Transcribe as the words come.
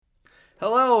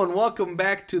Hello and welcome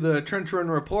back to the Trench Run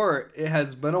Report. It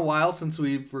has been a while since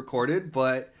we've recorded,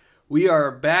 but we are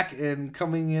back and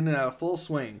coming in at full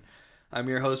swing. I'm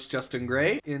your host, Justin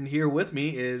Gray, and here with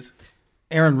me is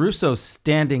Aaron Russo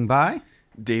standing by.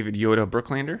 David Yoda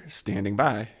Brooklander standing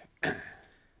by.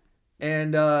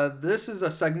 And this is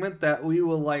a segment that we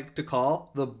will like to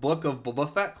call the Book of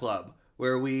Boba Fett Club,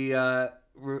 where we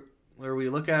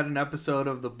look at an episode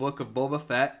of the Book of Boba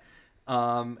Fett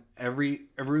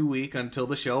every week until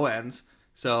the show ends.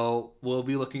 So we'll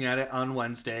be looking at it on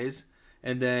Wednesdays,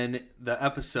 and then the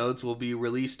episodes will be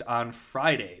released on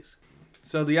Fridays.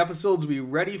 So the episodes will be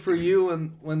ready for you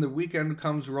when the weekend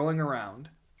comes rolling around.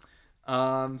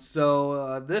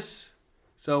 So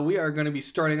we are going to be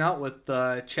starting out with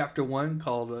Chapter 1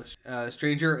 called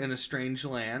Stranger in a Strange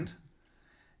Land.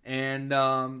 And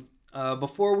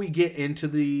before we get into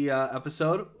the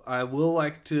episode, I will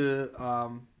like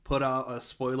to put out a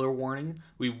spoiler warning.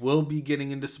 We will be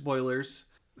getting into spoilers.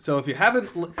 So if you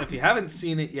haven't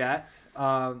seen it yet,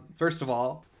 first of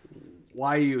all,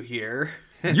 why are you here?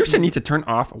 You should need to turn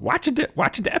off, watch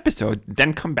the episode,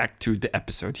 then come back to the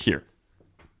episode here.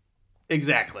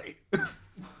 Exactly.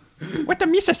 What the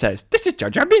Misa says, this is Jar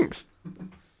Jar Binks.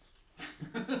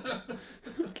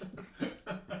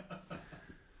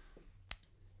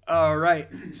 All right.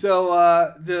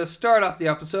 So to start off the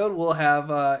episode, we'll have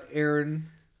Aaron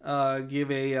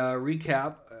give a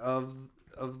recap of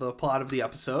the plot of the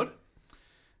episode,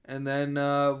 and then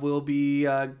we'll be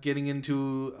getting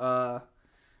into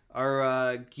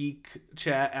our geek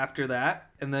chat after that,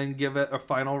 and then give it a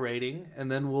final rating, and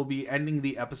then we'll be ending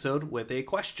the episode with a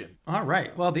question. All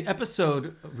right. Well, the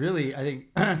episode really, I think,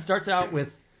 starts out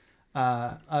with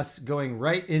us going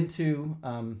right into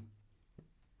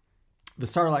the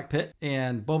Sarlacc pit,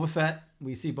 and Boba Fett.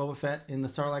 We see Boba Fett in the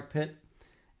Sarlacc pit,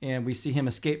 and we see him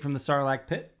escape from the Sarlacc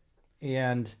pit,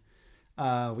 and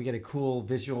we get a cool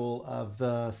visual of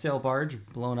the sail barge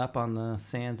blown up on the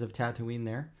sands of Tatooine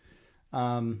there.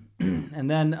 And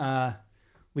then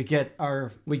we get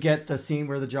the scene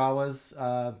where the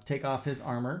Jawas take off his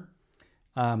armor.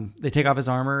 They take off his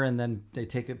armor, and then they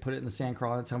put it in the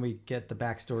sandcrawler. That's how we get the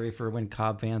backstory for when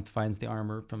Cobb Vanth finds the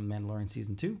armor from Mandalorian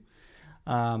season 2.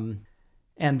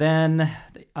 And then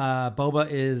Boba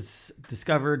is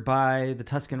discovered by the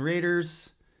Tusken Raiders,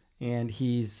 and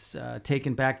he's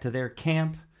taken back to their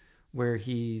camp, where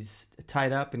he's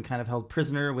tied up and kind of held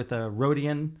prisoner with a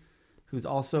Rodian, who's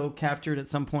also captured at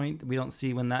some point. We don't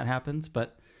see when that happens,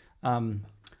 but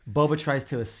Boba tries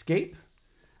to escape.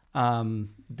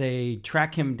 They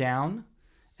track him down,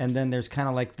 and then there's kind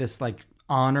of like this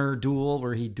honor duel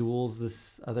where he duels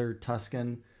this other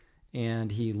Tusken,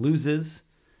 and he loses.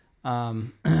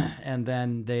 And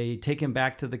then they take him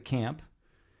back to the camp.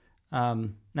 Now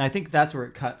I think that's where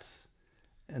it cuts,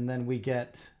 and then we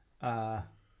go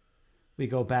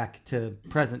back to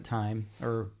present time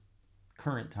or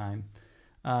current time,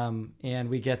 and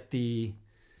we get the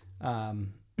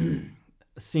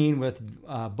scene with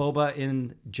Boba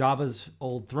in Jabba's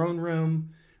old throne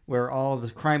room, where all the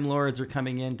crime lords are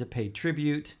coming in to pay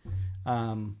tribute.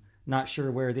 Not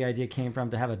sure where the idea came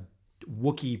from to have a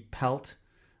Wookiee pelt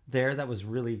there. That was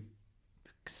really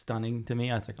stunning to me.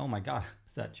 I was like, oh my god,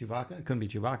 is that Chewbacca? It couldn't be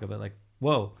Chewbacca, but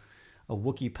whoa, a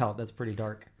Wookiee pelt. That's pretty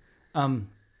dark.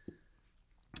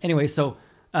 Anyway, so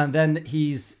then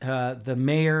he's the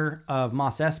mayor of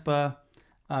Mos Espa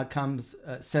comes,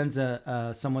 sends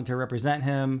someone to represent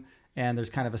him, and there's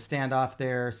kind of a standoff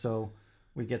there. So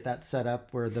we get that set up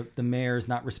where the mayor is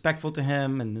not respectful to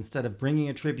him, and instead of bringing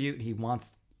a tribute, he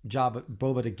wants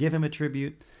Boba to give him a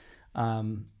tribute.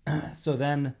 So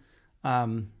then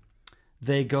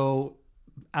they go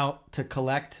out to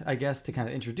collect, I guess, to kind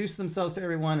of introduce themselves to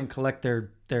everyone and collect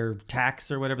their tax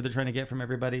or whatever they're trying to get from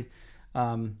everybody.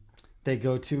 They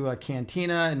go to a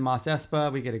cantina in Mos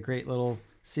Espa. We get a great little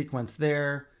sequence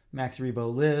there. Max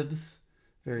Rebo lives.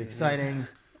 Very exciting.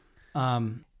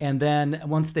 And then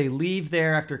once they leave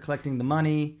there after collecting the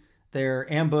money,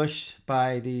 they're ambushed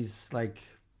by these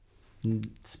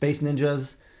space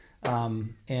ninjas.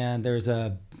 And there's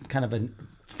a kind of a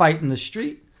fight in the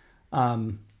street.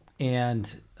 And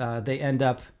they end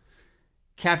up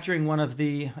capturing one of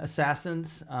the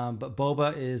assassins. But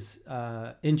Boba is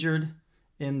injured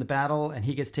in the battle, and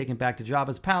he gets taken back to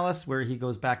Jabba's palace, where he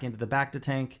goes back into the Bacta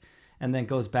tank and then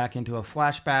goes back into a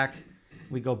flashback.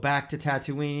 We go back to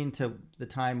Tatooine, to the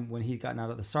time when he'd gotten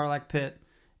out of the Sarlacc pit,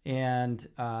 and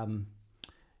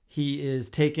he is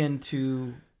taken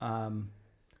to a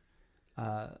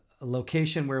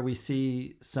location where we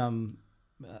see some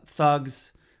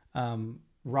thugs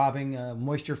robbing a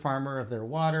moisture farmer of their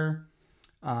water.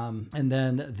 And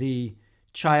then the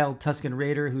child Tusken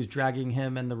Raider who's dragging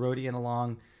him and the Rodian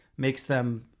along, makes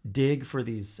them dig for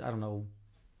these, I don't know,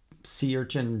 sea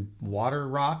urchin water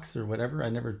rocks or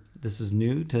whatever. This is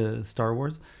new to Star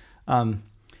Wars.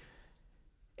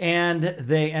 And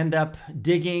they end up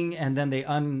digging, and then they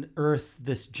unearth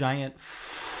this giant,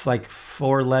 like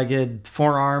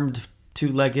four-armed,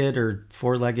 two-legged, or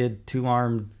four-legged,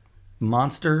 two-armed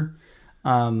monster,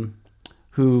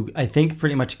 who I think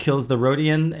pretty much kills the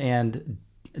Rodian and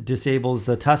disables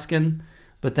the Tusken.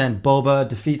 But then Boba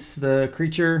defeats the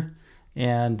creature,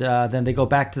 and then they go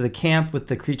back to the camp with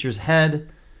the creature's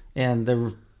head, and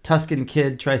the Tusken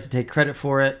kid tries to take credit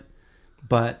for it,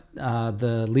 but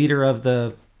the leader of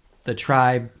the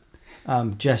tribe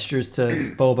gestures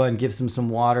to Boba and gives him some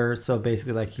water. So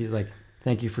basically, like, he's like,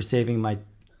 thank you for saving my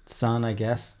son, I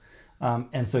guess.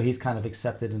 And so he's kind of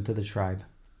accepted into the tribe.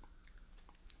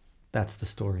 That's the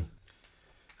story.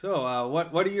 So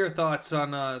what are your thoughts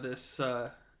on this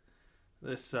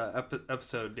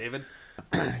episode, David?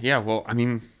 Yeah, well, I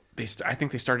mean, I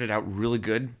think they started out really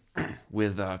good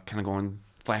with kind of going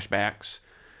flashbacks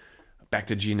back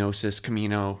to Geonosis,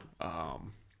 Camino.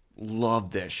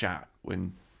 Loved that shot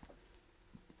when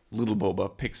little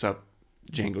Boba picks up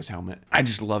Jango's helmet. I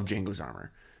just love Jango's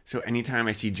armor. So anytime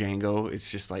I see Jango, it's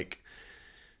just like,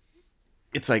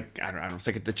 it's like, I don't know, it's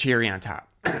like the cherry on top.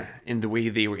 And the way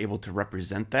they were able to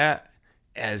represent that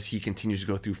as he continues to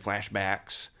go through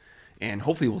flashbacks, and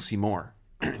hopefully we'll see more.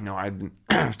 I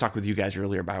was talking with you guys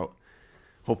earlier about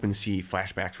hoping to see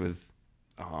flashbacks with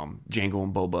Jango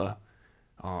and Boba,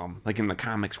 like in the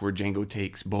comics where Jango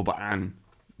takes Boba on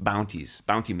bounty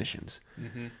missions.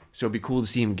 Mm-hmm. So it'd be cool to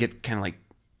see him get kind of like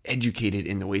educated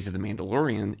in the ways of the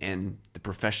Mandalorian and the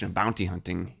profession of bounty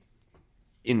hunting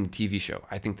in the TV show.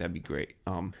 I think that'd be great.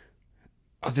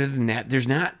 Other than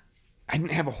that, I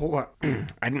didn't have a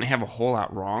whole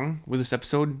lot wrong with this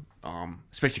episode,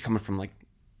 especially coming from like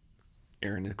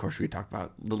Aaron. Of course, we talked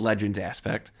about the Legends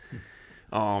aspect.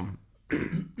 But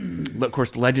of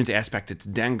course, the Legends aspect, it's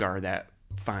Dengar that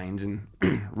finds and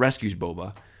rescues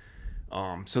Boba.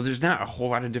 So there's not a whole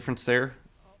lot of difference there.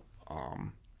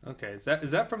 Okay, is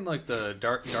that from like the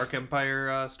Dark Empire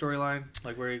storyline,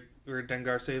 like where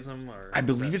Dengar saves him? Or I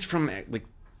believe it's from like,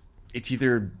 it's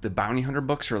either the Bounty Hunter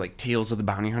books or like Tales of the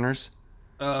Bounty Hunters.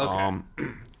 Oh,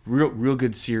 okay. Real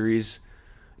good series,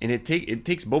 and it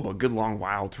takes Boba a good long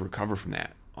while to recover from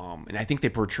that. And I think they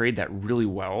portrayed that really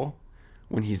well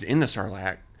when he's in the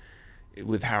Sarlacc,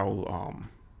 with how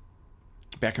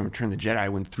back in Return of the Jedi,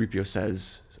 when 3PO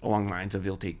says along the lines of,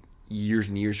 it'll take years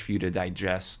and years for you to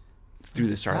digest through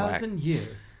the Sarlacc. 1,000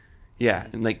 years. Yeah,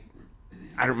 and like,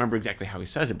 I don't remember exactly how he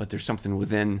says it, but there's something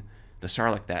within the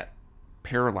Sarlacc that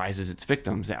paralyzes its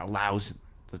victims that allows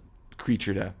the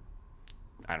creature to,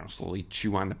 I don't know, slowly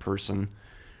chew on the person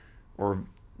or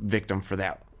victim for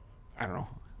that, I don't know,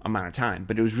 amount of time.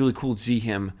 But it was really cool to see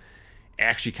him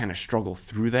actually kind of struggle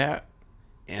through that,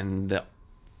 and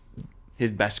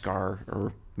his Beskar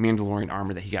or Mandalorian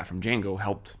armor that he got from Jango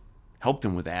helped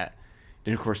him with that.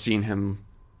 Then of course seeing him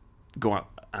go out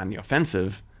on the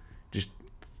offensive, just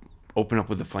open up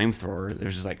with the flamethrower,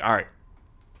 there's just like, all right,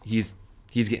 he's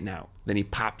getting out. Then he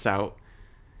pops out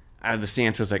of the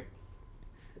sand. So it's like,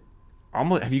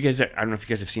 almost, have you guys, I don't know if you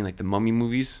guys have seen like the Mummy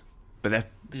movies, but that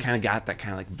kind of got that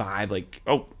kind of like vibe, like,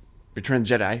 oh, Return of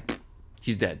the Jedi,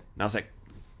 he's dead. And I was like,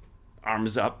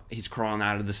 arms up, he's crawling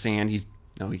out of the sand, he's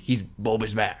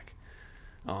Boba's back.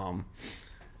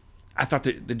 I thought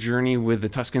the journey with the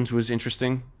Tuskens was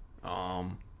interesting,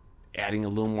 adding a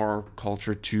little more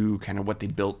culture to kind of what they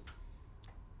built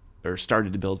or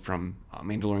started to build from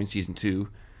Mandalorian Season 2.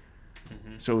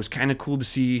 Mm-hmm. So it was kind of cool to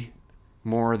see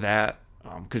more of that,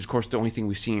 because of course the only thing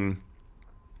we've seen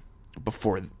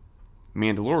before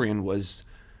Mandalorian was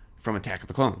from Attack of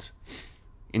the Clones,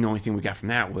 and the only thing we got from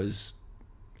that was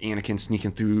Anakin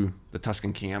sneaking through the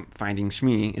Tusken camp, finding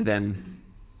Shmi, and then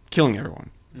killing everyone.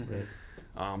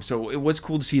 Mm-hmm. So it was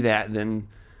cool to see that, and then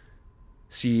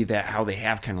see that how they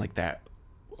have kind of like that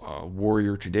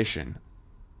warrior tradition,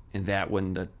 and that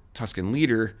when the Tusken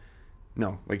leader,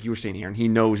 no, like you were saying, Aaron, he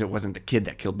knows it wasn't the kid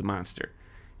that killed the monster.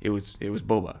 It was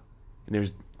Boba.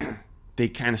 And they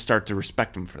kind of start to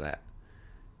respect him for that.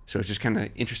 So it's just kind of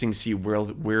interesting to see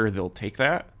where they'll take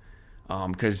that.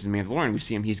 Because in Mandalorian, we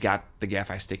see him, he's got the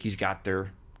Gaffi stick, he's got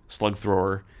their slug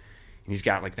thrower, and he's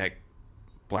got like that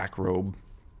black robe.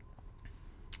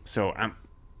 So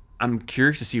I'm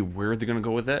curious to see where they're gonna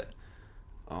go with it.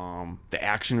 The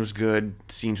action was good,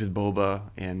 scenes with Boba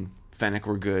and Fennec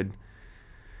were good.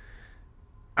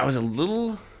 I was a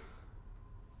little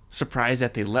surprised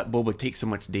that they let Boba take so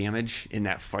much damage in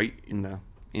that fight in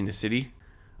the city.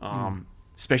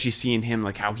 especially seeing him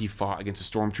like how he fought against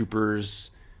the stormtroopers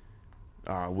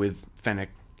with Fennec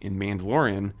in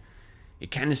Mandalorian. It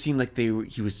kind of seemed like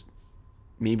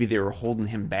maybe they were holding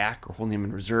him back or holding him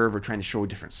in reserve or trying to show a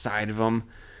different side of him.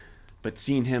 But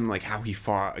seeing him like how he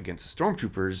fought against the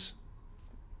stormtroopers,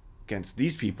 against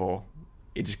these people,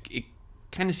 it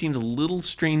kind of seemed a little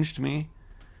strange to me.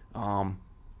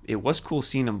 It was cool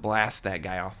seeing him blast that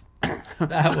guy off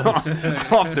That was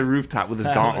off the rooftop with his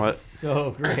gauntlet.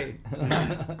 So great.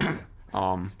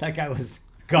 That guy was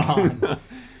gone.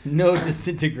 No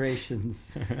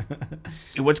disintegrations.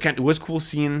 It was cool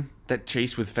seeing that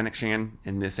chase with Fennec Shand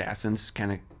and the assassins,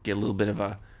 kind of get a little bit of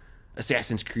a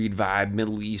Assassin's Creed vibe,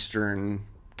 Middle Eastern,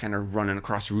 kind of running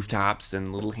across rooftops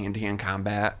and a little hand-to-hand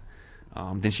combat.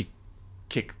 Then she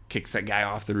kicks that guy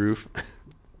off the roof.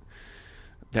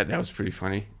 that was pretty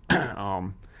funny.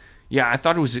 Yeah, I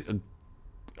thought it was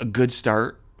a good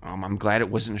start. I'm glad it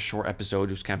wasn't a short episode.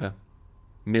 It was kind of a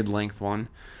mid-length one.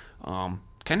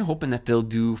 Kind of hoping that they'll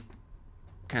do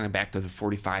kind of back to the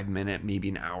 45-minute, maybe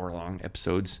an hour-long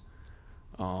episodes.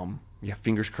 Yeah,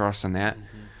 fingers crossed on that.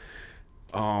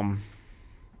 Mm-hmm.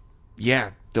 Yeah,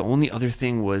 the only other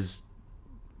thing was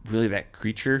really that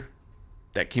creature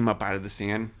that came up out of the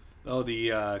sand. Oh,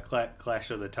 the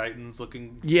Clash of the Titans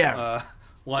looking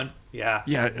one. Yeah.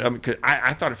 Yeah, 'cause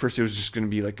I thought at first it was just going to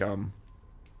be like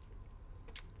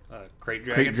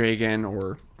Crate Dragon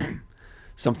or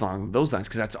something along those lines,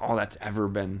 because that's all that's ever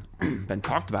been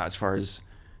talked about as far as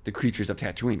the creatures of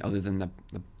Tatooine, other than the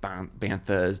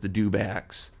banthas, the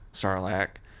dewbacks,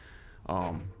 Sarlacc.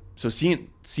 So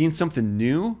seeing something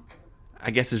new, I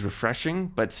guess, is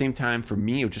refreshing, but at the same time, for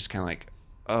me, it was just kind of like,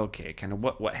 okay, kind of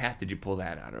what hat did you pull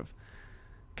that out of,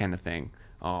 kind of thing.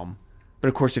 But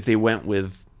of course, if they went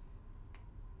with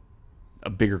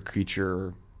a bigger creature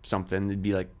or something, it'd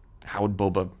be like, how would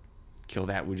Boba kill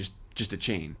that with just a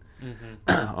chain?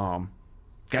 Mm-hmm.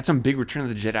 Got some big Return of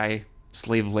the Jedi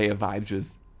Slave Leia vibes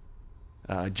with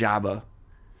Jabba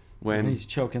when he's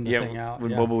choking the thing out.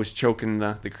 When Boba was choking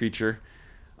the creature.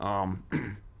 But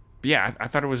yeah, I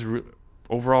thought it was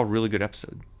overall really good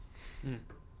episode.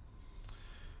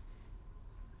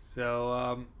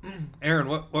 So, Aaron,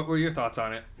 what were your thoughts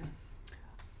on it?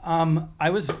 I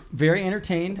was very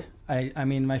entertained. I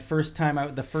mean, my first time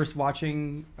out, the first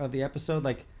watching of the episode,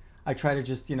 like, I try to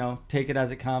just, take it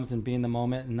as it comes and be in the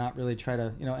moment and not really try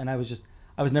to, and I was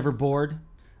never bored.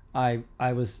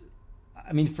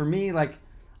 For me, like,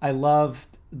 I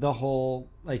loved the whole,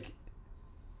 like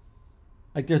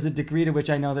there's a degree to which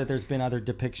I know that there's been other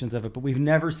depictions of it, but we've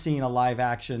never seen a live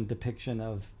action depiction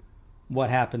of what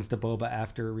happens to Boba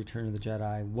after Return of the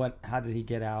Jedi. How did he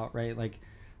get out, right? Like,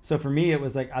 so for me, it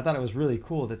was like, I thought it was really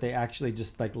cool that they actually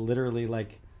just like literally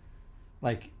like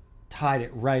tied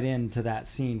it right into that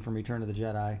scene from Return of the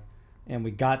Jedi. And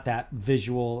we got that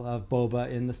visual of Boba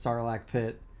in the Sarlacc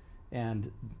pit, and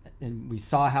we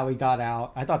saw how he got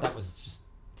out. I thought that was just,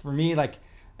 for me, like,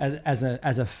 as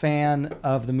a fan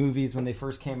of the movies when they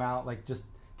first came out, like, just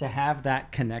to have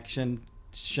that connection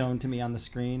shown to me on the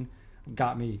screen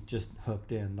got me just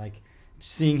hooked in. Like,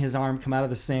 seeing his arm come out of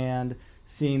the sand,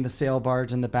 seeing the sail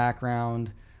barge in the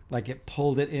background, like, it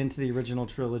pulled it into the original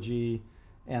trilogy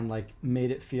and like made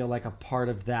it feel like a part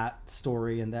of that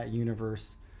story and that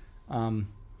universe. I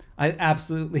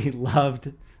absolutely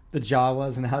loved the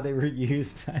Jawas and how they were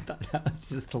used. I thought that was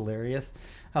just hilarious.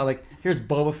 How, like, here's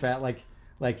Boba Fett,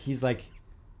 like he's like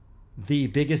the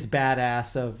biggest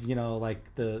badass of, like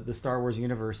the Star Wars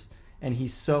universe, and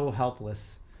he's so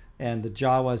helpless. And the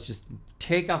Jawas just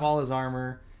take off all his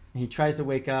armor, and he tries to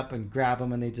wake up and grab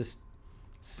him, and they just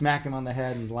smack him on the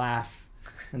head and laugh,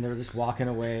 and they're just walking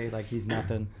away like he's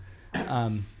nothing.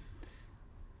 I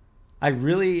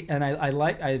really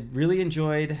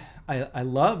enjoyed. I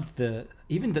loved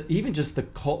even just the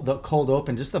cold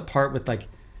open, just the part with like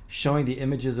showing the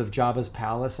images of Jabba's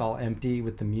palace all empty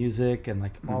with the music and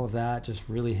like all of that just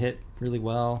really hit really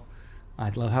well. I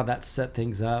love how that set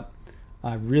things up.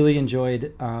 I really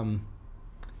enjoyed all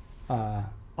the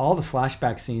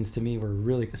flashback scenes. To me, were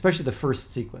really, especially the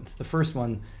first sequence, the first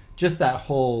one, just that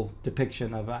whole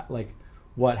depiction of like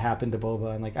what happened to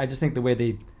Boba, and like I just think the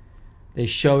way they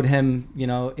showed him,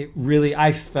 it really,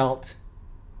 I felt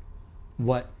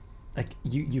what, like,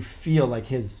 you feel like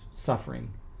his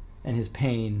suffering and his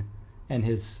pain and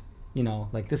his,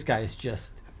 like, this guy is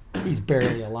just, he's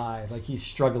barely alive, like he's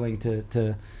struggling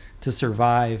to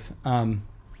survive.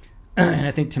 And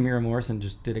I think Tamira Morrison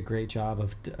just did a great job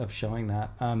of showing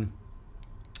that.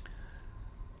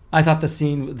 I thought the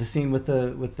scene with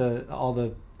the all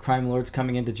the crime lords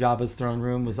coming into Jabba's throne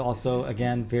room was also,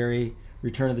 again, very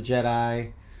Return of the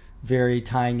Jedi. very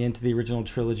tying into the original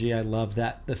trilogy. I love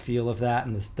that, the feel of that,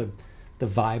 and the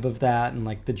vibe of that, and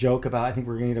like the joke about I think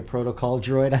we're gonna need a protocol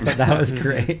droid. I thought that was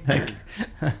great. Like,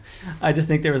 I just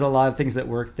think there was a lot of things that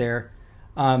worked there.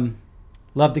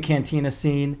 Love the cantina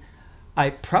scene.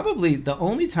 I probably the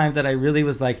only time that I really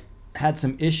was like had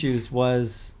some issues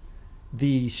was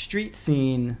the street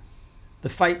scene, the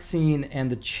fight scene,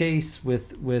 and the chase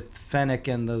with Fennec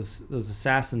and those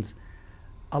assassins.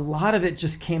 A lot of it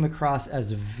just came across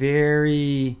as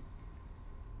very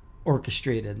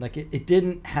orchestrated. Like it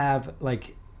didn't have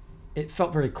like, it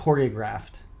felt very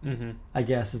choreographed. I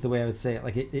guess is the way I would say it.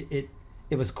 Like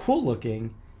it was cool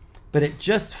looking, but it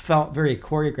just felt very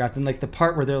choreographed. And like the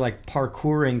part where they're like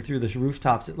parkouring through the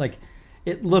rooftops,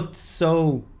 it looked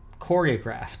so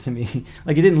choreographed to me.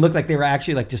 Like it didn't look like they were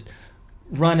actually like just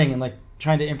running and like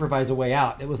trying to improvise a way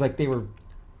out. It was like they were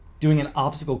doing an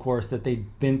obstacle course that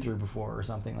they'd been through before or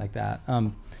something like that.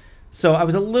 So I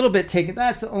was a little bit taken.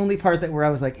 That's the only part that where I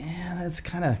was like, that's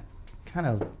kind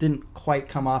of didn't quite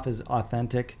come off as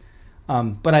authentic.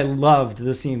 But I loved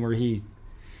the scene where he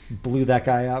blew that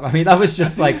guy up. I mean, that was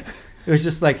just like, it was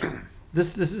just like,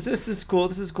 this is cool.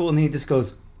 This is cool. And then he just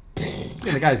goes, and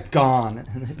the guy's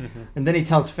gone. And then he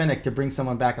tells Fennec to bring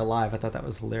someone back alive. I thought that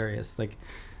was hilarious. Like,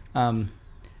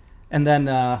 and then,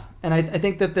 and I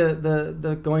think that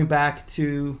the going back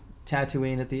to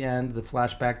Tatooine at the end, the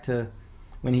flashback to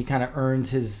when he kind of earns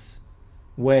his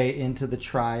way into the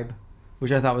tribe,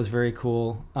 which I thought was very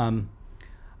cool.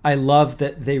 I love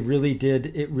that it really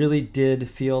did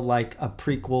feel like a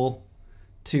prequel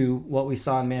to what we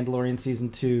saw in Mandalorian Season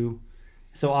 2.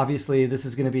 So obviously this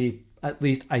is going to be, at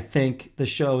least I think the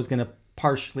show is going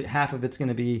to half of it's going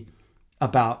to be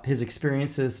about his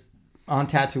experiences on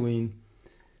Tatooine,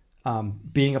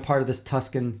 being a part of this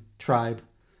Tusken tribe.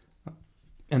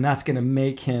 And that's going to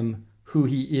make him who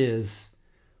he is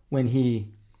when he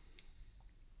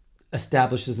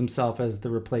establishes himself as the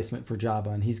replacement for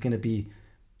Jabba. And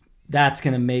that's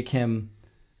going to make him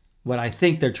what I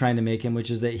think they're trying to make him,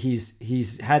 which is that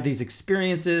he's had these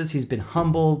experiences. He's been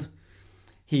humbled.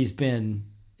 He's been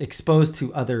exposed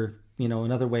to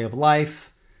another way of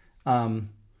life.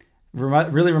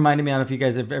 Really reminded me, I don't know if you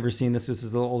guys have ever seen this. This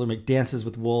is a little older. Like Dances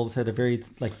with Wolves had a very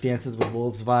like Dances with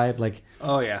Wolves vibe. Like,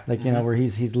 oh yeah, like where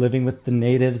he's living with the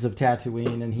natives of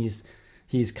Tatooine, and he's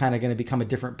kind of going to become a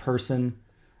different person.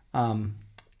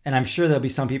 And I'm sure there'll be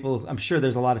some people. I'm sure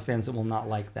there's a lot of fans that will not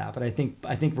like that. But I think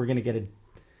we're going to get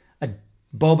a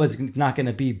Boba's not going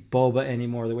to be Boba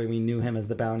anymore the way we knew him as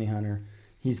the bounty hunter.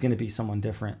 He's going to be someone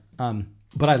different.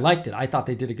 But I liked it. I thought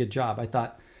they did a good job. I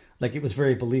thought like it was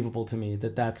very believable to me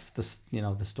that that's the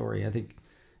story. I think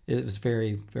it was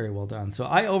very, very well done. So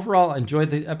I overall enjoyed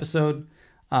the episode.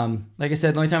 Like I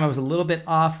said, the only time I was a little bit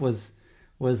off was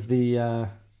the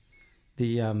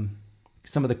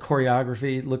some of the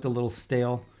choreography looked a little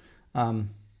stale. And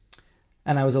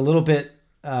I was a little bit,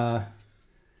 it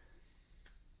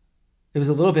was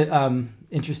a little bit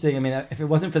interesting. I mean, if it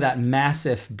wasn't for that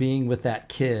Massif being with that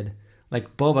kid,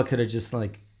 like Boba could have just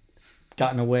like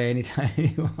gotten away anytime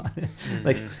he wanted.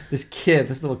 Like this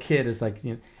little kid is like,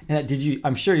 and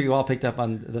I'm sure you all picked up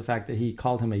on the fact that he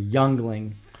called him a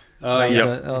youngling.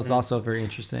 That was also very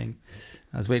interesting.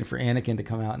 I was waiting for Anakin to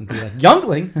come out and be like,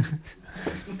 youngling?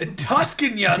 A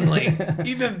Tusken youngling,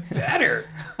 even better.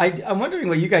 I'm wondering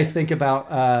what you guys think about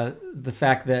the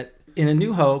fact that in A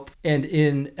New Hope and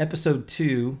in Episode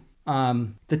 2,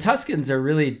 the Tuskens are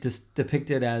really just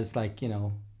depicted as like,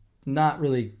 not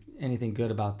really anything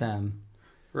good about them.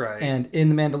 Right. And in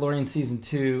The Mandalorian Season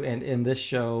 2 and in this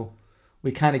show,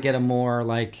 we kind of get a more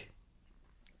like,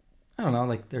 I don't know,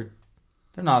 like they're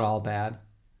not all bad.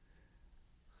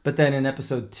 But then in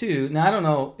Episode 2, now I don't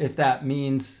know if that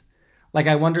means, like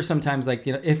I wonder sometimes, like,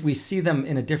 if we see them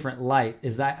in a different light,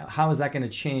 how is that going to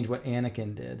change what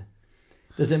Anakin did?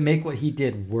 Does it make what he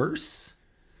did worse?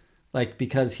 Like,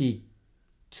 because he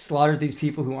slaughtered these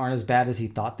people who aren't as bad as he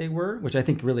thought they were, which I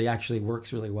think really actually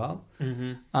works really well.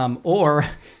 Mm-hmm. Or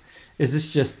is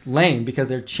this just lame because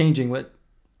they're changing what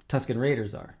Tusken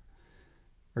Raiders are?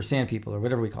 Or Sand People, or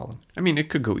whatever we call them. I mean, it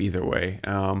could go either way.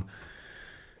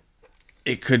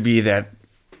 It could be that,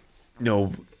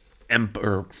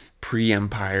 or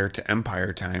pre-Empire to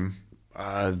Empire time,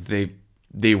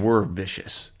 they were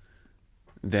vicious.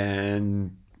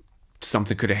 Then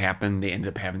something could have happened. They ended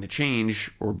up having to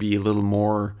change or be a little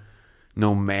more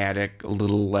nomadic, a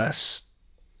little less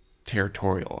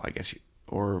territorial, I guess,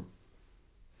 or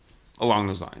along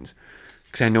those lines.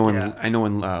 Because I know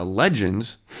in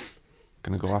Legends.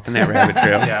 Gonna go off on that rabbit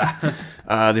trail.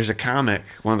 Yeah. There's a comic,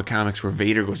 one of the comics where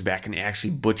Vader goes back and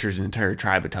actually butchers an entire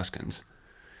tribe of Tuskens.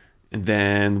 And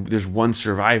then there's one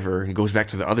survivor. He goes back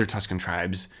to the other Tusken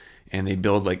tribes, and they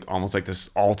build like almost like this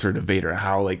altar to Vader.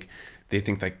 How like they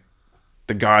think like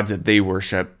the gods that they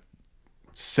worship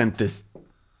sent this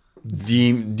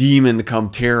demon to come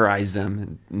terrorize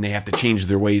them, and they have to change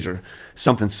their ways or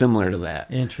something similar to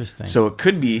that. Interesting. So it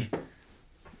could be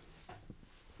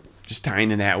just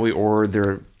tying in that way, or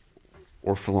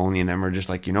Filoni and them are just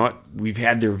like, you know what, we've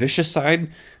had their vicious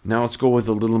side. Now let's go with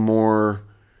a little more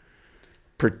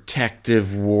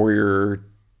protective warrior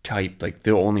type. Like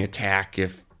they'll only attack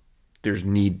if there's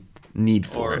need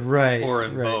for it. Right. Or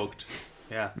invoked.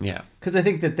 Right. Yeah. Because I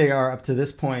think that they are, up to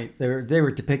this point, they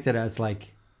were depicted as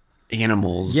like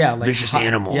animals. Yeah, like vicious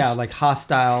animals. Yeah, like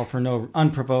hostile for no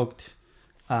unprovoked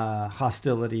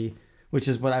hostility, which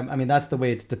is what I mean. That's the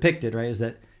way it's depicted, right? Is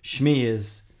that Shmi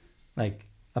is like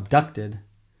abducted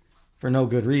for no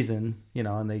good reason,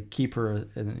 and they keep her.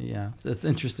 And yeah, it's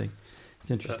interesting.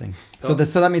 It's interesting. So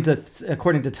that means that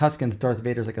according to Tuskens, Darth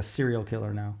Vader's like a serial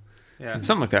killer now. Yeah,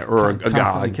 something like that, or a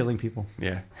constantly god killing people.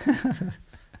 Yeah.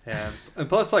 Yeah, and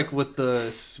plus, like with the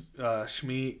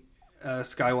Shmi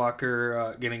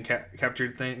Skywalker getting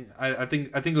captured thing, I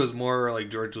think it was more like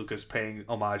George Lucas paying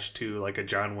homage to like a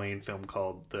John Wayne film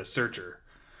called The Searcher,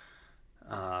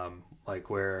 like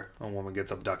where a woman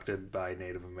gets abducted by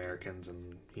Native Americans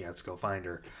and he has to go find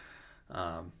her.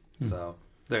 So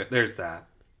there's that.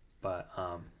 But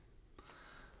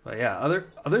yeah, other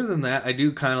than that, I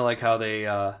do kind of like how they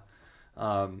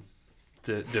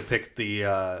depict the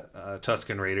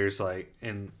Tusken Raiders like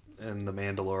in the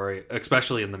Mandalorian,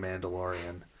 especially in the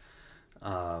Mandalorian,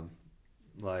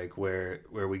 like where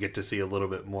we get to see a little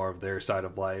bit more of their side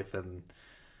of life, and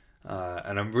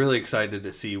I'm really excited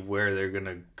to see where they're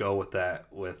gonna go with that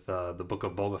with the Book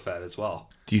of Boba Fett as well.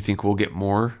 Do you think we'll get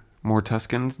more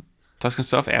Tusken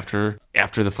stuff after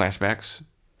the flashbacks?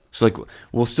 So like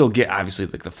we'll still get obviously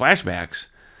like the flashbacks,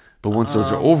 but once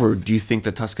those are over, do you think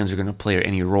the Tuskens are going to play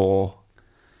any role?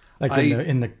 Like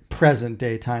in the present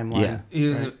day timeline.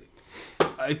 Yeah. Right?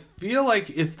 I feel like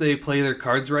if they play their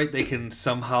cards right, they can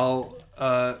somehow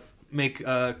make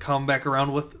a comeback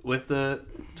around with the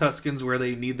Tuskens where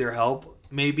they need their help,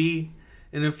 maybe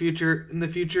in the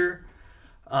future.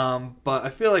 But I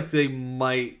feel like they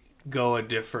might go a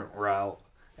different route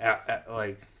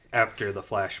like after the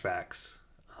flashbacks.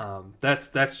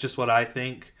 That's just what I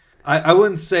think. I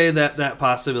wouldn't say that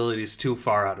possibility is too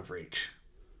far out of reach.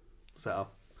 So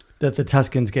that the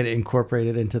Tuskens get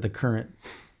incorporated into the current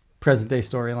present day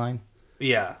storyline.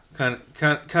 Yeah, kind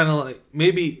of like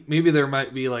maybe there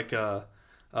might be like a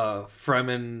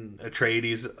Fremen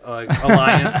Atreides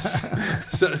alliance.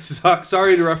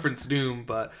 Sorry to reference Doom,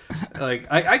 but like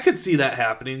I could see that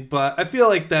happening. But I feel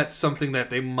like that's something that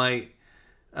they might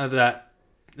that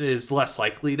is less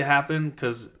likely to happen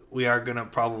because we are gonna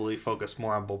probably focus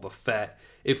more on Boba Fett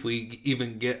if we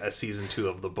even get a season 2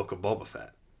 of the Book of Boba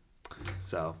Fett.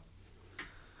 So,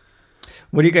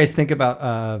 what do you guys think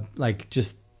about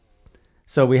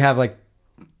so we have like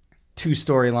 2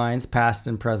 storylines, past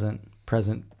and present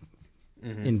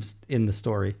mm-hmm. in the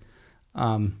story,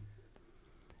 and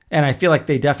I feel like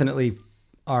they definitely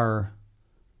are.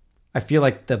 I feel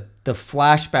like the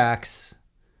flashbacks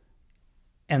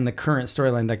and the current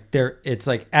storyline, like it's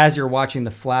like as you're watching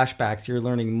the flashbacks, you're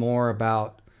learning more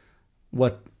about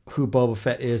who Boba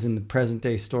Fett is in the present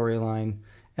day storyline,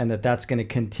 and that's going to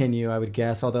continue, I would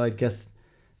guess. Although I'd guess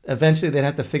eventually they'd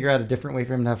have to figure out a different way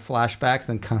for him to have flashbacks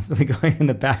than constantly going in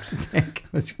the back to tank.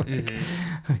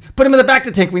 Mm-hmm. Put him in the back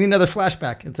to tank. We need another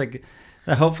flashback. It's like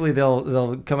hopefully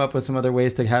they'll come up with some other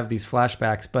ways to have these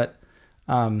flashbacks. But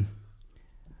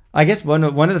I guess one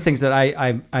of the things that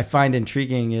I find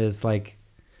intriguing is like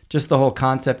just the whole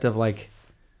concept of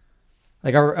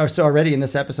so already in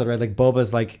this episode, right? Like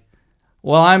Boba's like,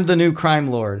 well, I'm the new crime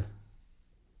lord.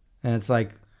 And it's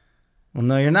like, well,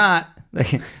 no, you're not.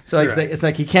 So like, right. It's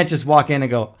like he can't just walk in and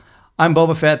go, I'm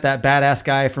Boba Fett, that badass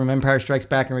guy from Empire Strikes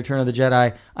Back and Return of the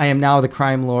Jedi. I am now the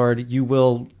crime lord. You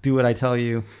will do what I tell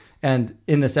you. And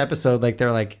in this episode, like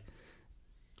they're like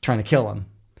trying to kill him.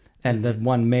 And the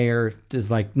one mayor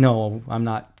is like, no, I'm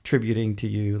not tributing to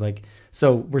you. Like,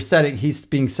 so he's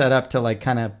being set up to like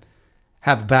kind of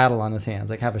have a battle on his hands,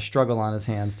 like have a struggle on his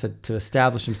hands to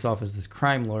establish himself as this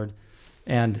crime lord.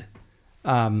 And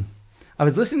I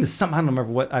was listening to I don't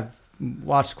remember what, I've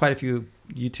watched quite a few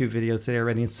YouTube videos today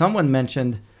already, and someone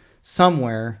mentioned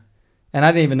somewhere, and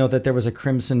I didn't even know that there was a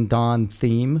Crimson Dawn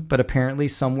theme, but apparently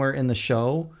somewhere in the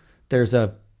show there's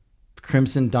a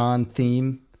Crimson Dawn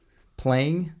theme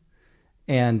playing,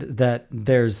 and that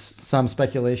there's some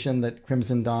speculation that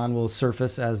Crimson Dawn will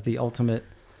surface as the ultimate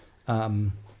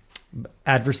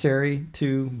adversary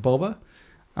to Boba.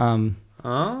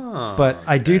 Oh. But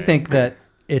I do think that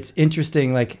it's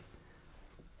interesting, like,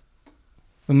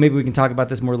 well, maybe we can talk about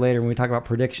this more later when we talk about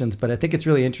predictions, but I think it's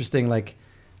really interesting. Like,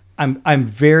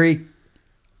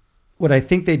 what I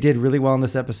think they did really well in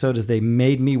this episode is they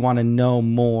made me want to know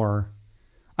more.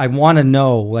 I want to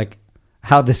know, like,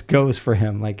 how this goes for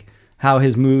him, like how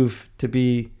his move to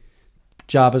be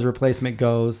Jabba's replacement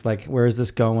goes, like, where is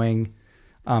this going?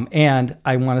 And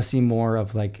I want to see more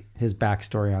of, like, his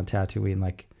backstory on Tatooine,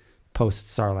 like post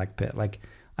Sarlacc pit. Like,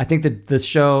 I think that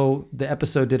the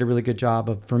episode did a really good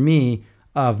job for me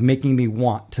of making me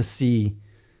want to see,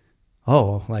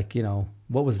 like, you know,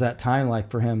 what was that time like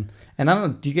for him? And I don't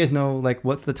know, do you guys know, like,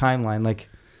 what's the timeline? Like,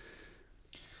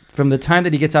 from the time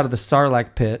that he gets out of the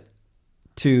Sarlacc pit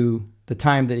to the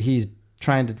time that he's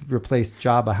trying to replace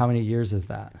Jabba, how many years is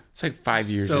that? It's like 5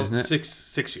 years, so isn't it?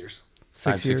 6 years.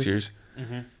 6 years.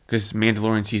 Because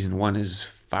Mandalorian season 1 is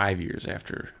 5 years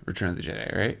after Return of the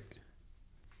Jedi,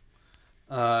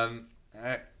 right?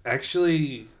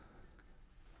 Actually,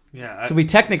 yeah. So we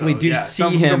technically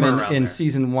see him in there.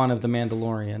 season 1 of The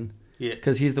Mandalorian. Yeah.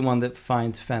 Because he's the one that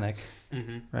finds Fennec,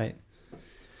 Mm-hmm. right?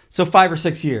 So 5 or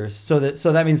 6 years. So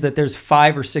that means that there's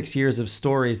 5 or 6 years of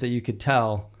stories that you could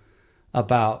tell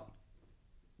about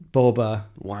Boba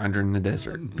Wandering in the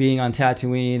desert. being on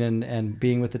Tatooine and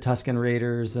being with the Tusken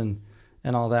Raiders and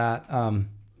all that.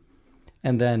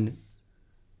 And then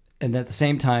at the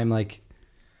same time, like,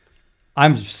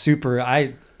 I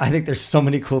think there's so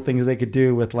many cool things they could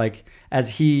do with, like, as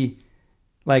he,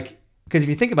 like, because if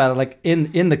you think about it, like,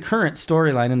 in the current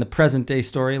storyline, in the present day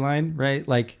storyline, right?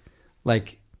 Like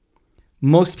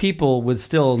most people would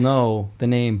still know the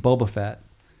name Boba Fett,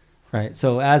 right?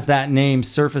 So as that name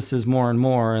surfaces more and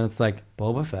more, and it's like,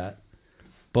 Boba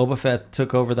Fett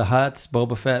took over the Hutts.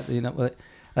 Boba Fett, you know,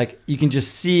 like, you can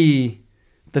just see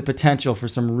the potential for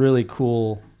some really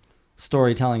cool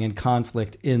storytelling and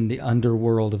conflict in the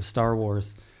underworld of Star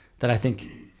Wars that I think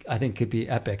could be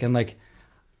epic. And, like,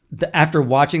 after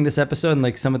watching this episode and,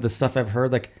 like, some of the stuff I've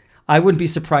heard, like, I wouldn't be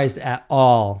surprised at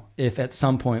all if at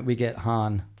some point we get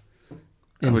Han.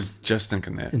 I was just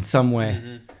thinking that. In some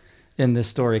way in this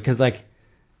story. Because, like,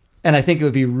 and I think it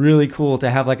would be really cool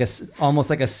to have, like, almost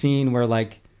like a scene where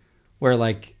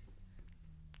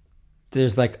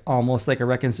there's, like, almost like a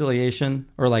reconciliation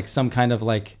or, like, some kind of,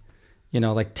 like, you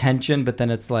know, like, tension, but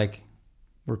then it's like,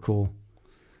 we're cool.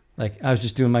 Like, I was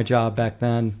just doing my job back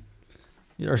then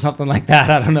or something like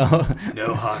that. I don't know.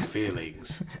 No hard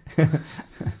feelings.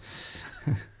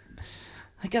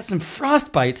 I got some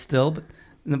frostbite still,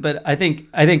 but I think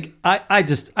I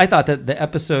thought that the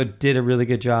episode did a really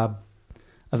good job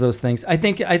of those things. I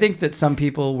think that some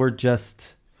people were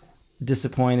just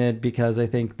disappointed because I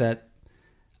think that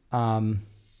I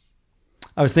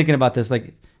was thinking about this,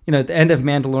 like, you know, at the end of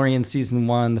Mandalorian season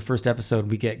 1, the first episode,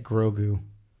 we get Grogu,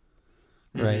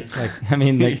 right? Like, I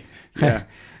mean, like, Yeah.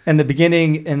 and the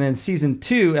beginning, and then season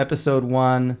 2, episode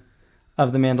 1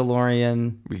 of The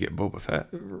Mandalorian, We get Boba Fett.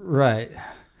 right?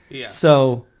 Yeah.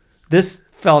 So this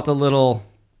felt a little.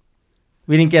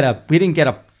 They didn't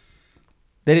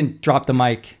drop the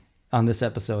mic on this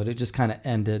episode. It just kind of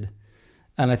ended,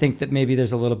 and I think that maybe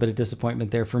there's a little bit of disappointment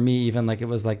there for me. Even, like, it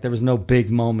was like there was no big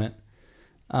moment.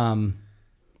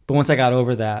 But once I got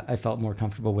over that, I felt more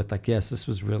comfortable with, like, yes, this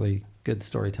was really good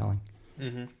storytelling.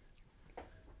 Mm-hmm.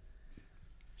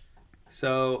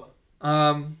 So,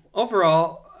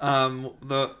 overall,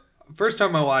 the first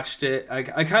time I watched it,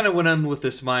 I kind of went in with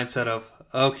this mindset of,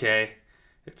 okay,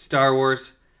 it's Star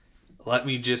Wars. Let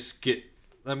me just get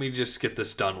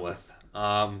this done with,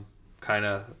 kind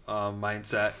of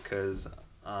mindset, because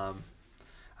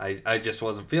I just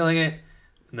wasn't feeling it.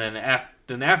 And then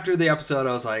after the episode,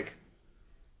 I was like,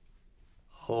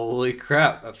 holy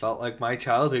crap! I felt like my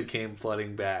childhood came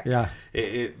flooding back. Yeah,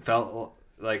 it felt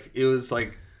like it was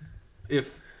like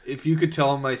if you could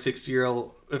tell my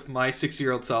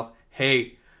 6-year-old self,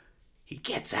 hey, he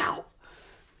gets out,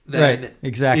 then right,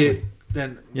 exactly.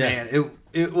 Then yes. Man,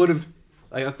 it would have.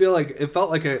 Like, I feel like it felt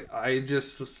like I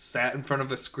just sat in front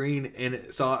of a screen and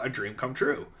saw a dream come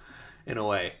true, in a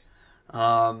way,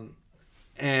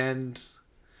 and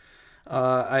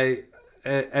I,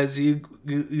 as you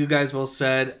guys both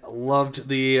said, loved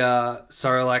the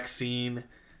Sarlacc scene,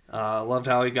 loved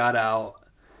how he got out,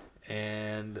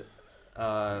 and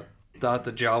thought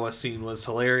the Jawa scene was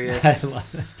hilarious. I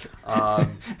love it.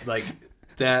 Like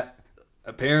that.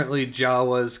 Apparently,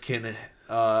 Jawas can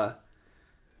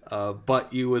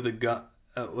butt you with a gun,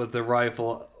 with a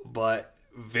rifle, but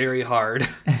very hard.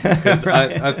 Because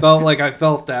I felt like I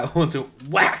felt that once.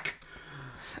 Whack.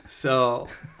 So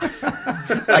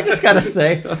I just gotta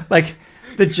say, like,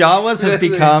 the Jawas have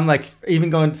become, like, even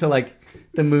going to, like,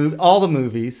 all the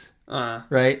movies, Uh,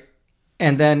 right?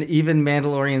 And then even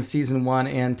Mandalorian season 1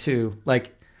 and 2,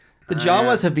 like the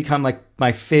Jawas have become like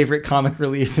my favorite comic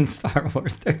relief in Star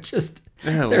Wars.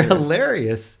 They're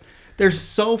hilarious. They're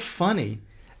so funny,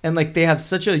 and like they have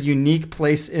such a unique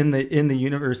place in the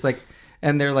universe. Like,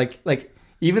 and they're like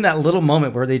even that little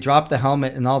moment where they drop the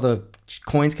helmet and all the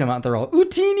coins come out, they're all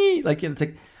Utini. Like it's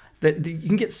like you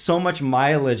can get so much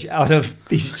mileage out of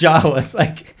these Jawas.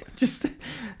 Like just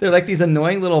they're like these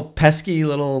annoying little pesky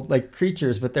little like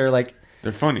creatures, but they're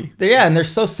funny. And they're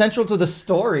so central to the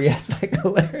story. It's like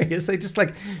hilarious. They just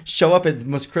like show up at the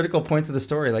most critical points of the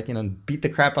story, like, you know, beat the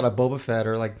crap out of Boba Fett,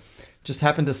 or like just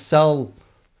happen to sell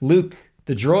Luke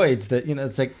the droids that, you know,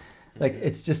 it's like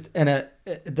it's just, and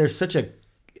there's such a,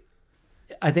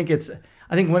 I think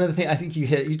one of the things, I think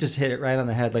you just hit it right on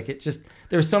the head. Like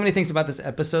there were so many things about this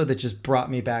episode that just brought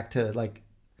me back to like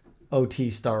OT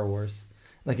Star Wars.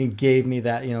 Like it gave me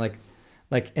that, you know,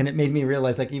 like, and it made me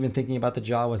realize, like, even thinking about the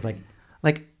Jawas, like,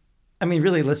 I mean,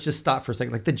 really, let's just stop for a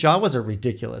second. Like the Jawas are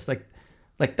ridiculous. Like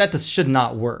that should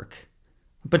not work.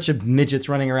 A bunch of midgets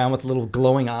running around with little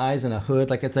glowing eyes and a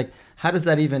hood. Like, it's like, how does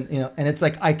that even, you know, and it's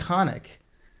like iconic.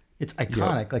 It's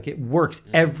iconic. Yep. Like it works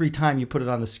every time you put it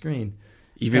on the screen.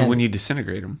 Even when you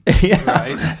disintegrate them. Yeah.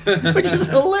 right. Which is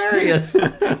hilarious.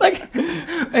 Like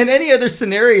in any other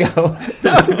scenario,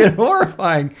 that would have been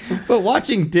horrifying. But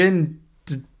watching Din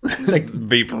like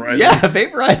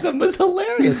vaporize them was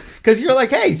hilarious, because you're like,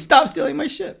 hey, stop stealing my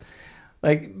ship.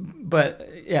 Like, but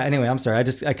yeah, anyway, I'm sorry.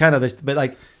 But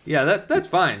like, yeah, that's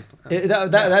fine.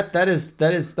 That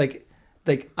is like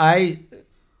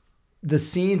the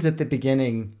scenes at the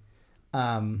beginning,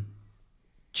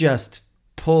 just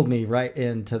pulled me right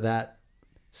into that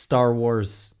Star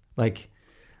Wars. Like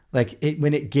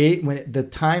the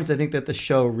times I think that the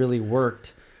show really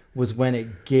worked was when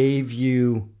it gave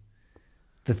you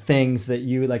the things that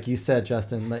you, like you said,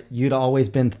 Justin, that you'd always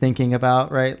been thinking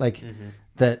about, right? Like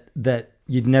that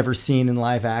you'd never seen in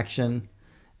live action,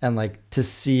 and like to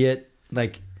see it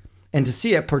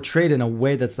portrayed in a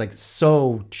way that's like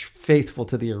so faithful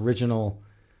to the original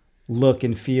look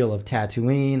and feel of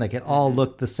Tatooine. Like it all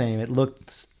looked the same. It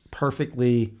looked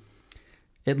perfectly.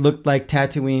 It looked like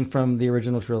Tatooine from the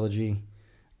original trilogy.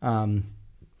 And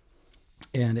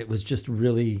it was just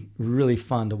really, really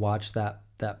fun to watch that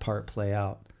part play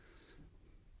out.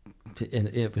 And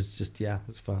it was just, it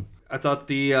was fun. I thought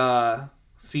the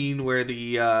scene where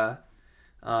the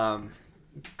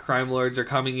crime lords are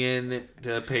coming in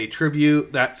to pay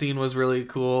tribute, that scene was really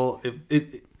cool.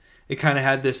 It kind of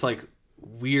had this like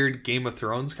weird Game of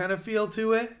Thrones kind of feel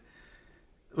to it,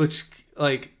 which,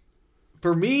 like,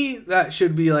 for me, that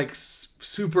should be like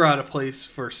super out of place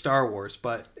for Star Wars,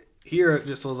 but here it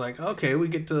just was like, okay, we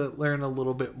get to learn a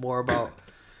little bit more about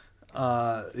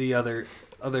the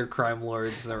other crime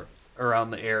lords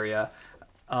around the area,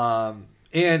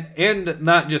 and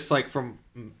not just like from,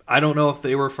 I don't know if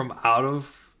they were from out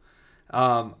of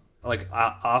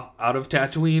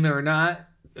Tatooine or not.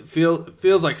 It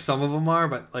feels like some of them are,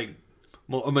 but like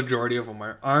a majority of them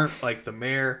aren't. Like the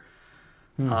mayor,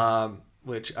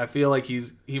 which I feel like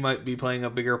he might be playing a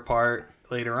bigger part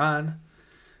later on.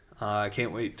 I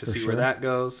can't wait to see where that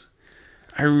goes.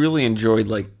 I really enjoyed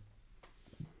like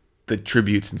the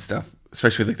tributes and stuff,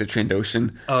 especially like the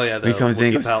Trandoshan. Oh yeah, he comes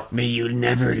in and goes, "May you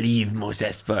never leave Mos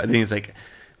Espa." I think it's like,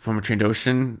 from a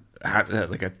Trandoshan,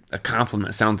 like a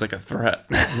compliment sounds like a threat.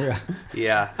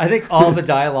 Yeah. I think all the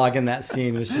dialogue in that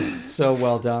scene was just so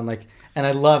well done. Like, and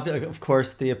I loved, of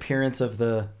course, the appearance of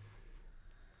the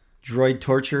droid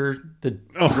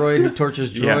droid who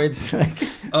tortures droids.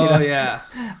 Yeah.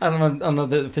 I don't know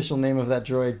the official name of that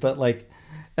droid, but like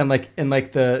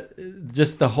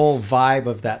the whole vibe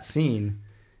of that scene.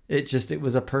 It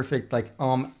was a perfect like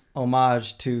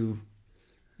homage to,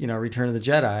 you know, Return of the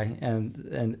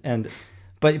Jedi,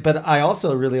 but I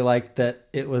also really liked that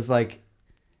it was like,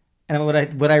 and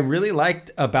what I really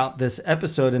liked about this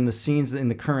episode and the scenes in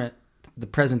the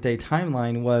present day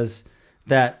timeline was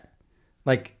that,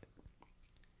 like,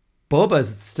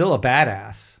 Boba's still a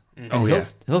badass. Oh, yeah.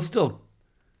 He'll still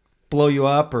blow you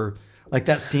up, or like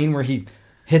that scene where he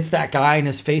hits that guy and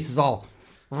his face is all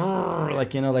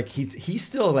like, you know, like he's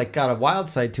still like got a wild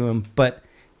side to him, but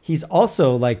he's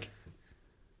also like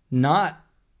not,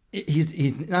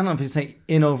 he's I don't know if he's saying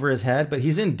in over his head, but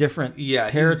he's in different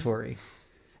territory.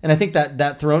 And I think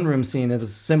that throne room scene, it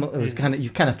was similar. It was kind of, you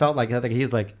kind of felt like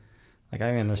he's like I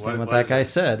understand what that guy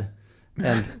said.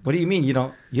 And what do you mean you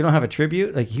don't have a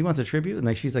tribute? Like, he wants a tribute, and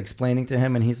like she's explaining to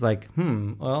him, and he's like,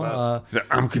 well,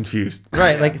 I'm confused.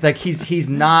 Right, like he's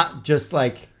not just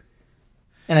like,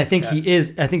 and I think he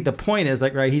is. I think the point is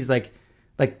like, right, he's like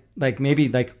like maybe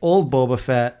like old Boba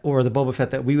Fett or the Boba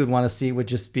Fett that we would want to see would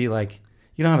just be like,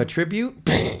 you don't have a tribute,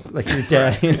 like you're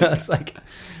dead. You know, it's like,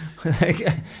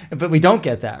 but we don't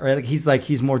get that, right? Like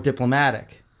he's more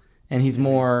diplomatic, and he's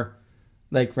more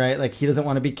like, right, like he doesn't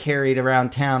want to be carried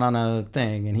around town on a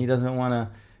thing, and he doesn't want to,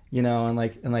 you know, and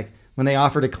like when they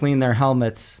offer to clean their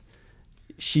helmets,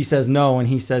 she says no and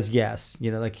he says yes.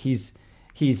 You know, like he's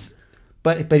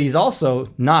but he's also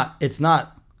not. It's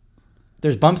not.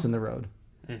 There's bumps in the road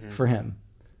for him,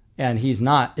 and it's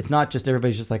not just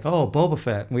everybody's just like, oh, Boba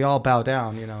Fett, we all bow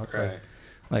down. You know, it's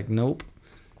like nope.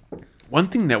 One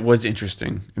thing that was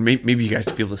interesting, and maybe you guys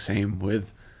feel the same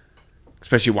with,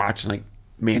 especially watching like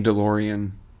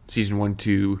Mandalorian season 1,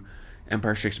 2,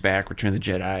 Empire Strikes Back, Return of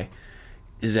the Jedi,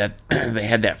 is that they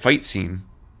had that fight scene.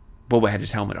 Boba had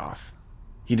his helmet off.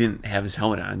 He didn't have his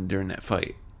helmet on during that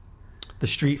fight. The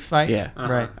street fight? Yeah.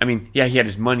 Right. I mean, yeah, he had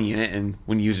his money in it, and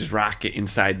when he used his rocket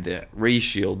inside the ray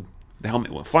shield, the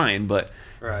helmet went flying, but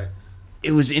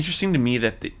it was interesting to me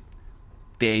that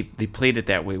they played it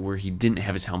that way where he didn't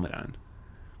have his helmet on.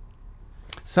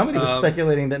 Somebody was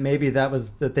speculating that maybe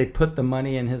that they put the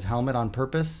money in his helmet on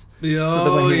purpose, so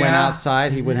that when he went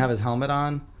outside, he wouldn't have his helmet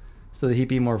on, so that he'd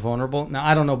be more vulnerable. Now,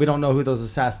 I don't know. We don't know who those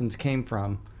assassins came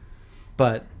from,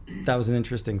 but that was an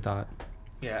interesting thought.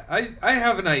 Yeah, I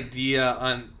have an idea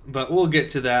on, but we'll get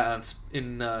to that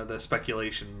in the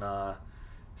speculation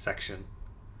section.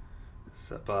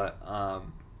 So, but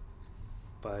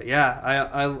yeah,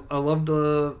 I love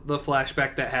the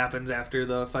flashback that happens after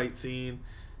the fight scene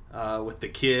with the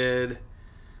kid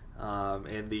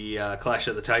and the Clash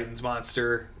of the Titans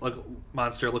monster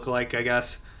lookalike, I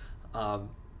guess.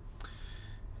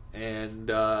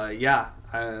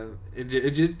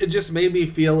 It just made me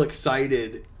feel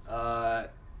excited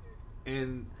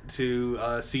and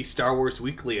to see Star Wars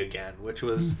Weekly again, which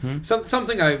was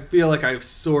something I feel like I've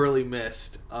sorely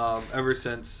missed ever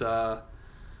since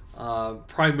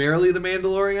primarily The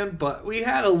Mandalorian, but we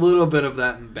had a little bit of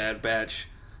that in Bad Batch,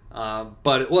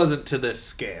 but it wasn't to this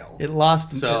scale. It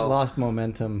lost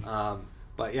momentum.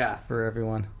 But yeah, for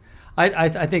everyone,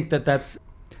 I think that's.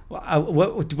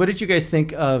 What did you guys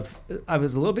think of? I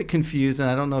was a little bit confused, and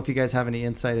I don't know if you guys have any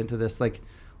insight into this. Like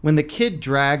when the kid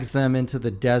drags them into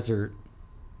the desert,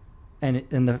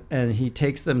 and he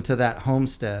takes them to that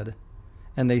homestead,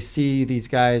 and they see these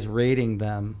guys raiding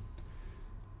them.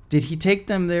 Did he take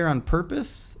them there on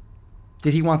purpose?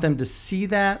 Did he want them to see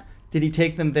that? Did he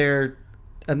take them there?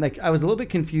 And like I was a little bit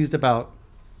confused about.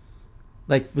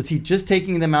 Like, was he just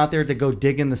taking them out there to go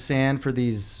dig in the sand for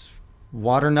these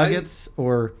water nuggets,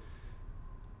 or?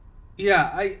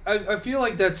 Yeah, I feel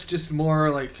like that's just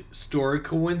more like story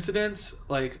coincidence.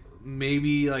 Like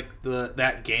maybe like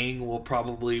that gang will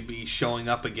probably be showing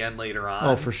up again later on.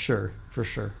 Oh, for sure.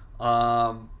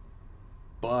 But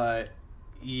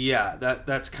yeah,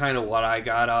 that's kind of what I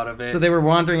got out of it. So they were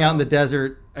wandering out in the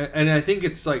desert, and I think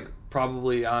it's like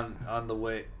probably on the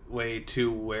way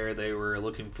to where they were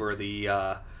looking for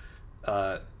the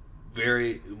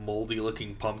very moldy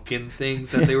looking pumpkin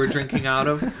things that they were drinking out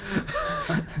of.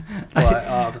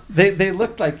 But they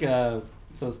looked like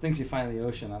those things you find in the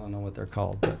ocean. I don't know what they're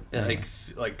called, but anyway.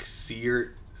 like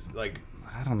seared, like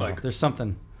I don't know. Like, there's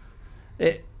something.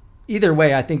 Either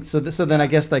way, I think so. So then I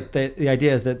guess like the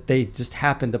idea is that they just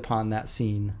happened upon that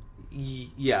scene.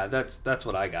 Yeah, that's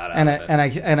what I got out of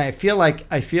it. And I feel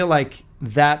like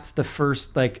that's the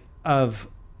first like of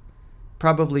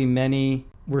probably many.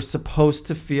 We're supposed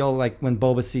to feel like when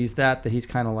Boba sees that he's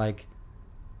kind of like,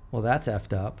 well, that's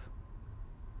effed up.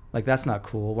 Like, that's not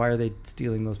cool. Why are they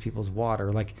stealing those people's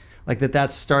water? Like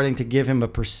that's starting to give him a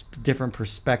different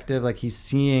perspective. Like, he's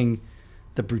seeing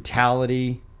the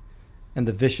brutality and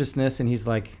the viciousness, and he's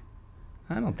like,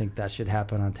 I don't think that should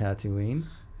happen on Tatooine.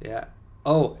 Yeah.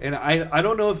 Oh, and I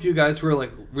don't know if you guys were,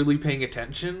 like, really paying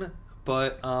attention,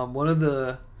 but one of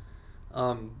the...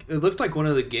 it looked like one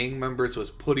of the gang members was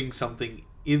putting something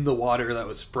in the water that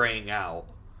was spraying out.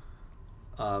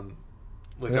 Which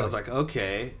really? I was like,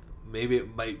 okay, maybe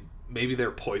they're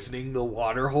poisoning the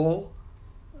water hole.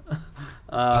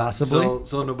 Possibly.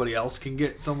 So nobody else can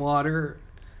get some water.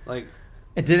 Like,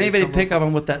 and did anybody pick up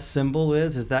on what that symbol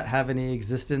is? Does that have any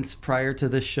existence prior to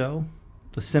this show?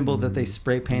 The symbol that they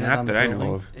spray painted on the building? Not that I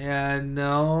know of. Yeah,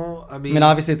 no. I mean,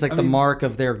 obviously it's like the mark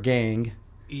of their gang.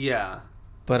 Yeah.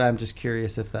 But I'm just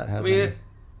curious if that has.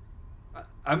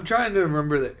 I'm trying to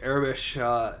remember the Arabic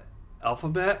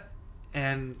alphabet,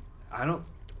 and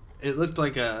it looked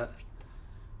like a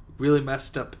really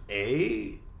messed up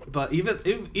A, but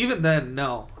even then,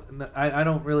 no, I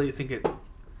don't really think it.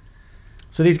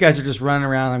 So these guys are just running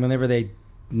around, and whenever they,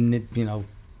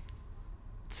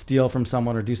 steal from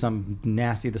someone or do something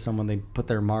nasty to someone, they put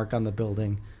their mark on the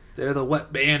building. They're the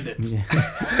wet bandits.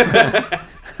 Yeah.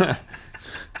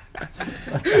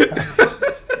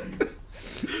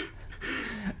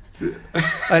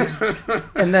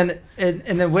 and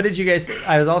then what did you guys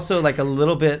I was also like a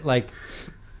little bit like,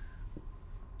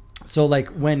 so like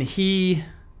when he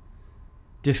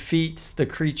defeats the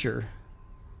creature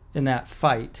in that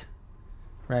fight,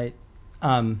 right,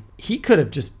 he could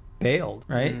have just bailed,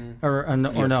 right? Or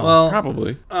no? Well,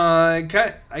 Probably. I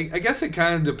guess it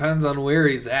kind of depends on where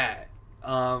he's at.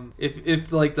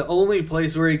 If like the only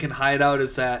place where he can hide out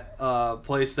is that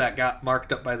place that got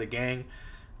marked up by the gang,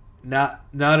 not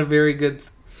a very good.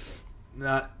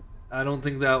 I don't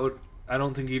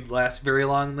think he'd last very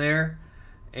long there,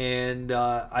 and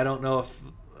I don't know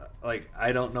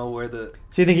where the.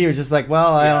 So you think he was just like,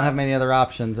 well, I Yeah. don't have many other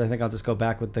options. I think I'll just go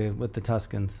back with the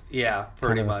Tuscans. Yeah,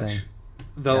 pretty kind of a much. thing.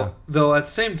 Though at the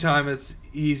same time,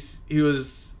 he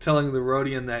was telling the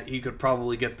Rhodian that he could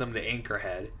probably get them to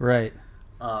Anchorhead, Right.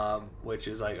 which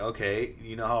is like, okay,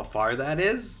 you know how far that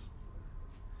is.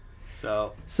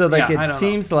 So like yeah, I it don't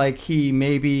seems like he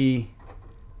maybe,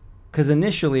 because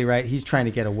initially, right, he's trying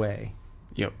to get away,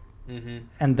 Yep. know. Mm-hmm.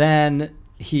 and then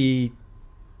he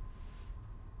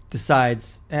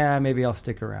decides, maybe I'll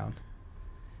stick around,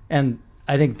 and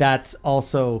I think that's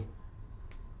also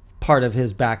part of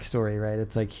his backstory, right?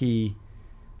 It's like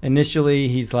initially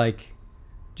he's like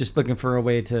just looking for a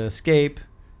way to escape,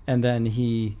 and then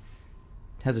he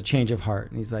has a change of heart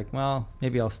and he's like, well,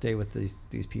 maybe I'll stay with these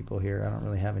people here. I don't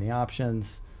really have any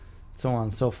options, so on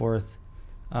and so forth.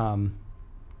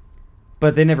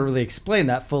 But they never really explained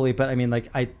that fully. But I mean, like,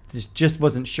 I just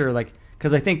wasn't sure, like,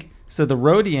 because I think so the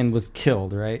Rhodian was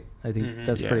killed, right? I think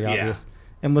that's Yeah. pretty Yeah. obvious.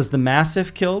 And was the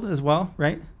Massif killed as well,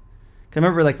 right? 'Cause I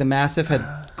remember like the Massif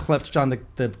had clutched on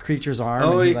the creature's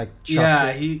arm and he like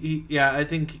chucked it. I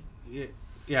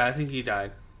think he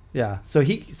died. Yeah. So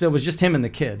it was just him and the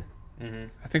kid. Mm-hmm.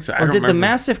 I think so. I Or don't did the remember.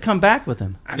 Massif come back with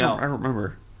him? I No. don't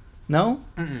remember. No?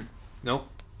 Nope.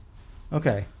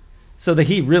 Okay. So that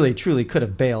he really truly could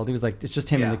have bailed. He was like, it's just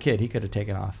him and Yeah. the kid. He could have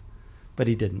taken off. But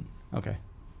he didn't. Okay.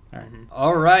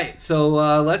 All right, so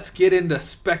let's get into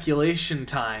speculation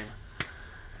time.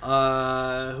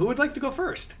 Who would like to go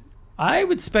first? I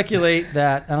would speculate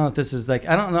that, I don't know if this is like,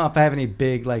 I don't know if I have any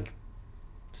big like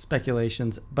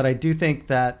speculations, but I do think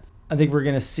that, I think we're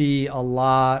going to see a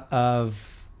lot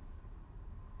of,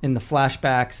 in the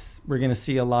flashbacks, we're going to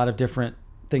see a lot of different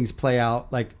things play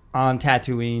out, like on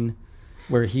Tatooine,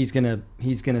 where he's going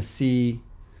to see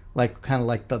like kind of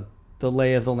like the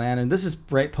lay of the land. And this is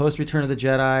right post Return of the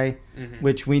Jedi,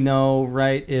 which we know,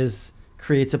 right,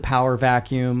 creates a power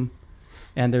vacuum,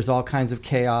 and there's all kinds of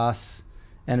chaos,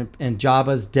 and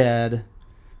Jabba's dead,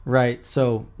 right?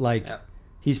 So like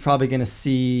he's probably going to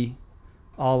see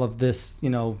all of this,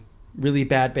 really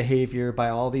bad behavior by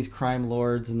all these crime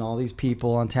lords and all these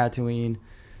people on Tatooine.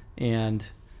 And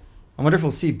I wonder if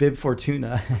we'll see Bib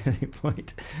Fortuna at any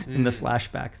point in the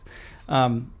flashbacks.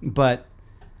 So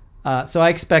I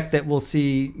expect that we'll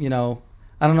see, I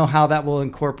don't know how that will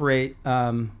incorporate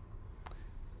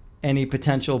any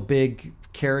potential big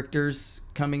characters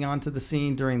coming onto the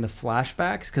scene during the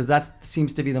flashbacks, because that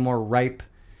seems to be the more ripe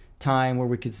time where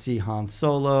we could see Han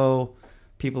Solo.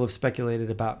 People have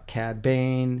speculated about Cad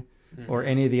Bane or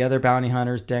any of the other bounty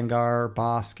hunters, Dengar,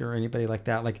 Bosk, or anybody like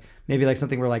that. Like maybe like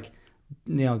something where like,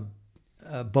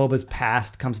 Boba's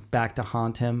past comes back to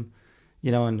haunt him,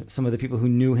 and some of the people who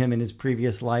knew him in his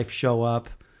previous life show up,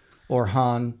 or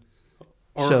Han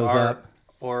shows up.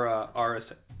 Or Aura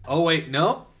Singh. Oh, wait,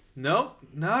 no,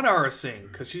 not Aura Singh,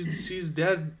 because she's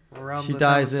dead around She the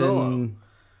time of dies Solo. in...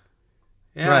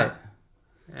 Yeah. Right.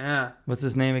 Yeah. What's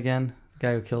his name again? The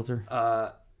guy who kills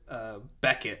her?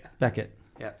 Beckett. Beckett.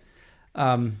 Yeah.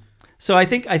 So I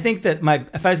think that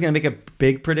if I was going to make a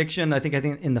big prediction, I think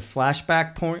in the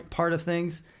flashback part of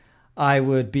things, I'd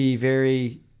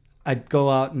go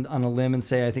out on a limb and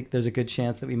say I think there's a good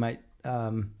chance that we might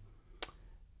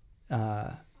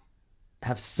have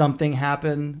something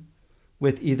happen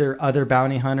with either other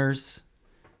bounty hunters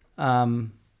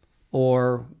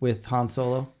or with Han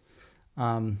Solo.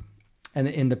 And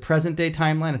in the present day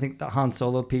timeline, I think the Han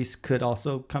Solo piece could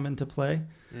also come into play.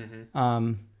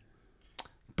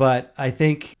 But I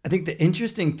think the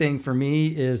interesting thing for me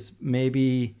is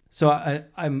maybe, so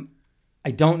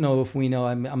I don't know if we know.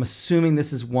 I'm assuming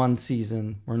this is one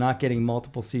season. We're not getting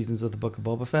multiple seasons of the Book of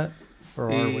Boba Fett, or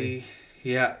are we?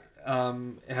 Yeah,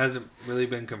 it hasn't really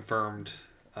been confirmed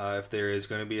if there is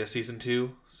going to be a season 2.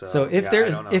 So if I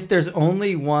don't know. if there's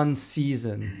only one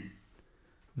season,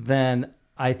 then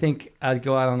I think I'd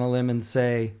go out on a limb and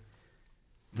say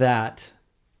that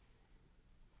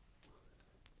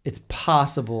it's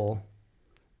possible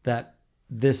that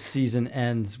this season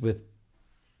ends with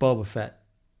Boba Fett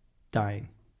dying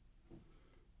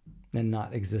and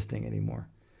not existing anymore.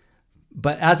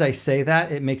 But as I say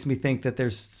that, it makes me think that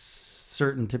there's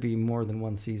certain to be more than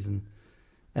one season,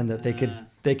 and that they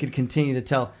could continue to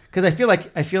tell. Because I feel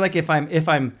like if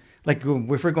I'm like,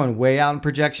 if we're going way out in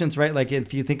projections, right? Like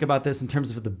if you think about this in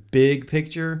terms of the big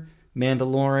picture,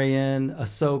 Mandalorian,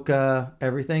 Ahsoka,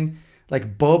 everything,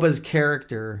 like Boba's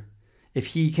character, if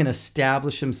he can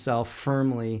establish himself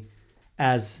firmly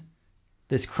as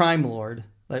this crime lord,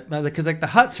 like, because like the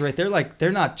Hutts, right?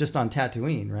 They're not just on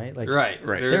Tatooine, right? Like right.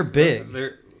 They're big.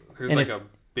 There's And like a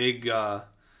big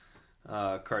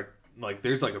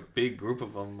there's like a big group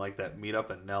of them like that meet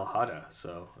up in Nal Hutta.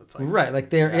 So it's like right, like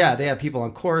they have people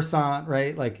on Coruscant,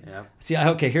 right? Like, yeah. see,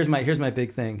 okay, here's my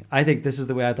big thing. I think this is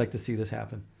the way I'd like to see this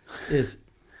happen. Is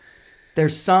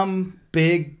there's some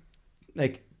big,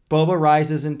 like Boba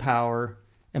rises in power,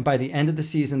 and by the end of the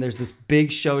season, there's this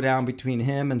big showdown between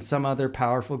him and some other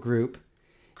powerful group.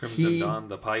 Crimson Dawn,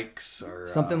 the Pikes, or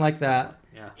something like that.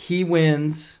 Yeah. He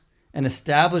wins and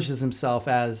establishes himself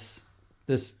as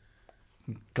this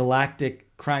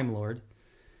galactic crime lord,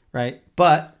 right?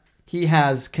 But he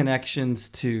has connections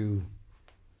to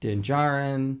Din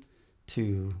Djarin,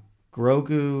 to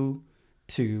Grogu,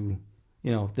 to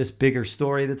this bigger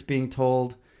story that's being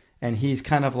told, and he's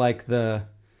kind of like the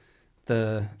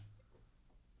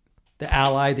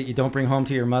ally that you don't bring home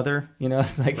to your mother.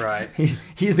 It's like right.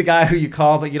 He's the guy who you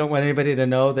call, but you don't want anybody to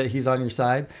know that he's on your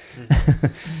side.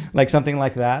 Like something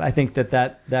like that. I think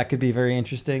that could be very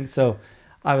interesting. So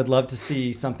I would love to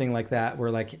see something like that where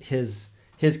like his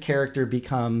character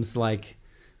becomes like,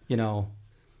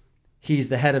 he's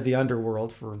the head of the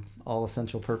underworld for all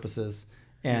essential purposes.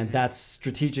 And that's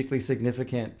strategically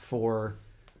significant for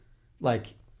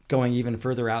like going even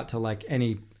further out to like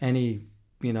any,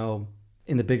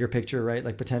 in the bigger picture, right?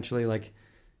 Like potentially like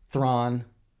Thrawn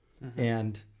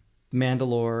and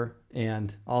Mandalore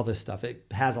and all this stuff. It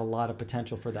has a lot of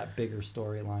potential for that bigger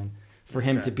storyline for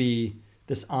him to be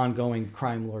this ongoing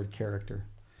crime lord character,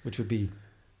 which would be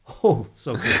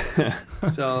so good.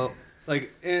 So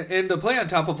like, and to play on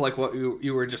top of like what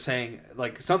you were just saying,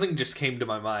 like something just came to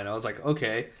my mind. I was like,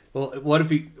 okay, well, what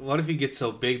if he gets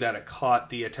so big that it caught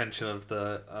the attention of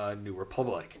the New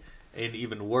Republic? And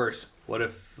even worse, what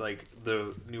if like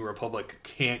the New Republic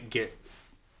can't get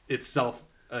itself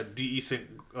a decent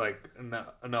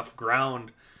enough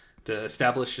ground to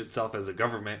establish itself as a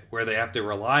government where they have to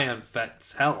rely on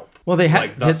Fett's help? Well, they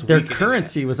had their weakening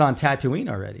currency was on Tatooine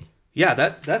already. Yeah,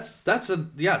 that's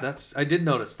I did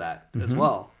notice that as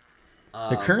well.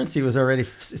 The currency was already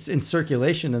in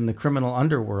circulation in the criminal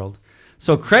underworld,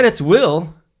 so credits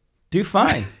will do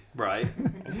fine. Right.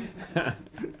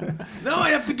 Now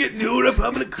I have to get New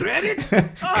Republic credits?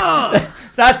 Oh!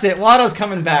 That's it. Watto's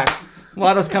coming back.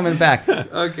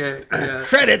 Okay. Yeah.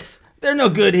 Credits. They're no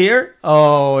good here.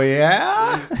 Oh,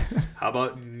 yeah? How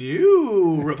about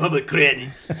New Republic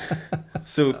credits?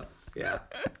 So, yeah.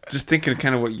 Just thinking of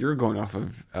kind of what you're going off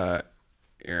of,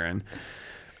 Aaron.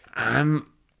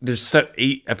 There's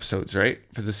 8 episodes, right?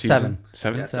 For the season?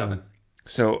 7? Yeah, 7.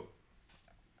 So,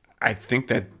 I think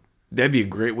that'd be a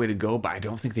great way to go, but I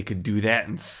don't think they could do that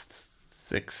in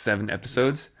 6, 7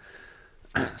 episodes.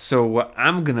 So what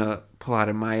I'm gonna pull out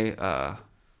of my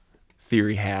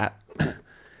theory hat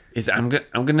is I'm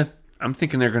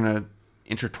thinking they're gonna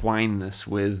intertwine this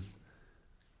with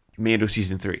Mando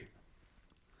season 3.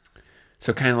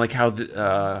 So kind of like how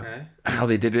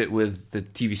they did it with the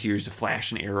TV series The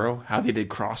Flash and Arrow, how they did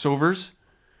crossovers.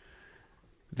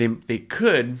 They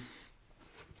could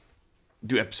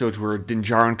do episodes where Din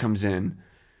Djarin comes in,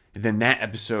 and then that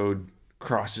episode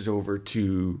crosses over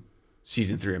to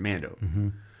season 3 of Mando. Mm-hmm.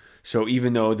 So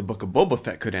even though the Book of Boba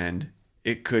Fett could end,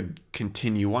 it could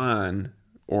continue on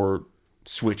or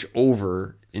switch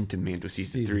over into Mando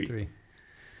season 3.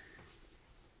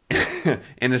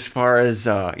 And as far as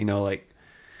like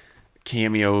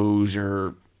cameos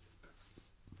or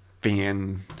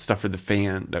fan stuff for the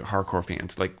hardcore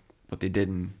fans, like what they did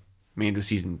in Mando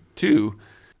season 2.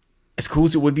 As cool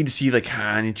as it would be to see like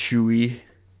Han and Chewie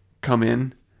come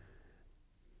in,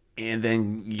 and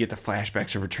then you get the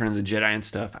flashbacks of Return of the Jedi and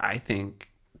stuff, I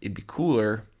think it'd be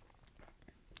cooler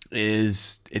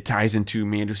is it ties into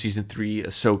Mando season 3,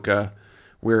 Ahsoka,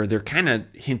 where they're kind of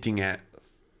hinting at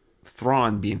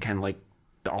Thrawn being kind of like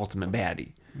the ultimate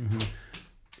baddie. Mm-hmm.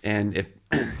 And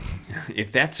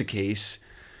if that's the case,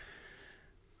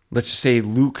 let's just say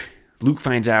Luke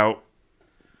finds out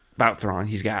about Thrawn.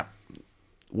 He's got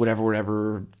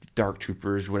whatever dark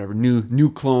troopers, whatever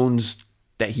new clones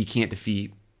that he can't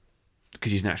defeat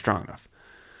because he's not strong enough.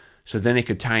 So then they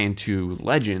could tie into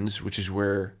Legends, which is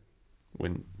where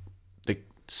when the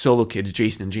Solo kids,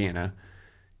 Jason and Jaina,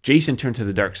 Jason turned to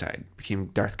the dark side, became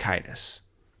Darth Caedus.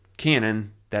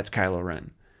 Canon, that's Kylo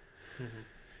Ren.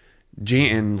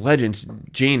 In Legends,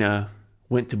 Jaina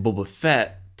went to Boba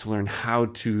Fett to learn how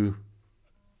to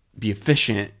be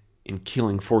efficient in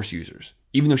killing Force users,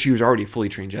 even though she was already a fully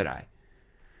trained Jedi.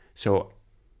 So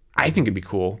I think it'd be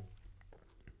cool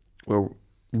where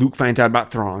Luke finds out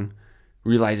about Thrawn,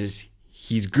 realizes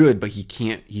he's good, but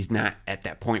he's not at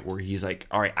that point where he's like,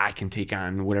 all right, I can take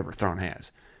on whatever Thrawn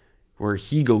has. Where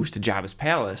he goes to Jabba's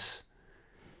palace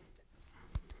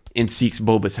and seeks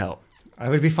Boba's help. I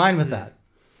would be fine with that.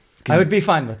 I would be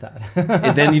fine with that.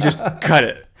 And then you just cut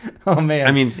it. Oh man!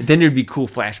 I mean, then there'd be cool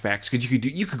flashbacks because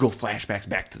you could go flashbacks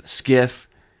back to the skiff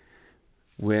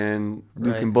when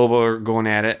Luke and Boba are going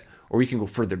at it, or you can go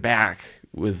further back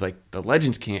with like the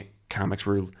Legends comics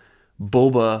where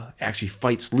Boba actually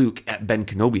fights Luke at Ben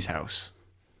Kenobi's house.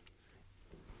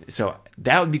 So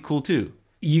that would be cool too.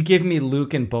 You give me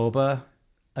Luke and Boba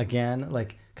again,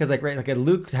 like because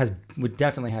Luke would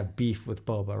definitely have beef with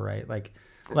Boba, right? Like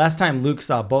last time Luke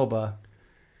saw Boba,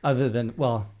 other than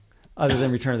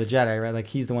Return of the Jedi, right? Like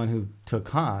he's the one who took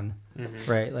Han,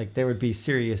 right? Like there would be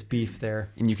serious beef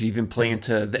there. And you could even play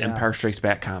into the Empire Strikes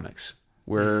Back comics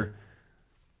where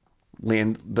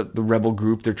the rebel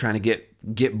group, they're trying to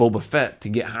get Boba Fett to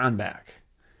get Han back,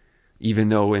 even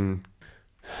though when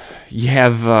you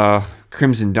have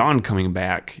Crimson Dawn coming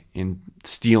back and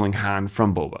stealing Han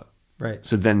from Boba. Right.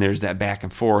 So then there's that back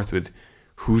and forth with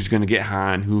who's going to get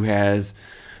Han, who has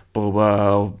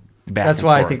Boba back That's and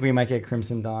why forth. I think we might get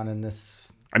Crimson Dawn in this.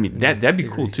 I mean, that'd be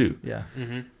cool too. Yeah.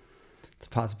 It's a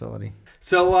possibility.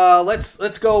 So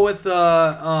let's go with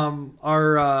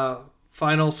our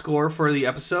final score for the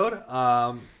episode.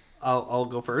 I'll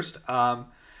go first.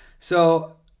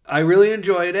 So I really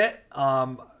enjoyed it.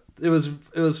 It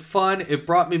was fun. It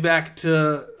brought me back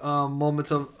to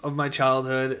moments of my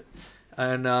childhood,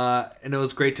 and it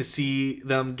was great to see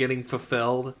them getting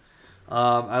fulfilled.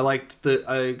 I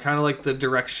kind of liked the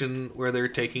direction where they're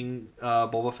taking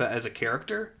Boba Fett as a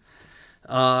character.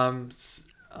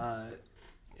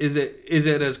 Is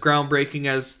it as groundbreaking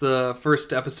as the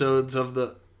first episodes of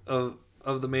the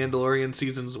Mandalorian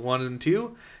seasons 1 and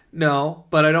 2? No,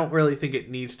 but I don't really think it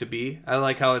needs to be. I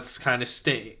like how it's kind of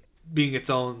being its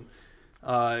own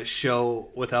show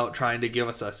without trying to give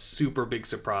us a super big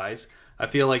surprise. I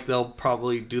feel like they'll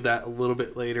probably do that a little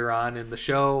bit later on in the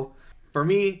show. For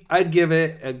me, I'd give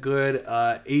it a good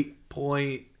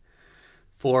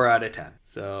 8.4 out of 10.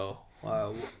 So,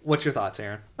 what's your thoughts,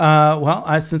 Aaron?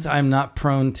 Well, since I'm not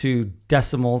prone to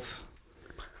decimals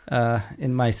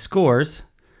in my scores,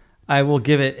 I will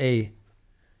give it a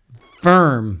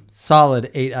firm,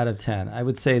 solid 8 out of 10. I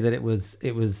would say that it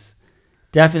was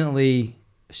definitely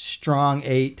strong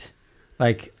 8.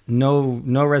 Like no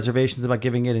reservations about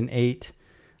giving it an 8.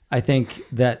 I think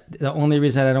that the only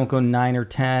reason I don't go 9 or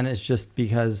 10 is just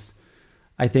because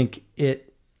I think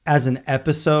it, as an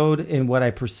episode in what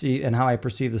I perceive and how I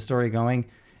perceive the story going,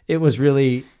 it was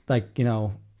really like,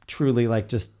 truly like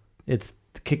just it's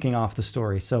kicking off the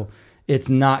story. So it's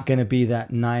not going to be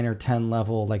that 9 or 10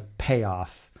 level like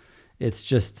payoff. It's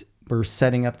just we're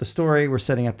setting up the story, we're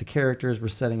setting up the characters, we're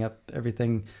setting up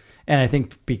everything. And I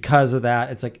think because of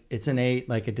that, it's like it's an 8.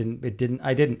 Like I didn't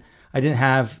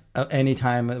have any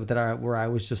time where I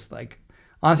was just like,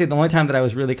 honestly, the only time that I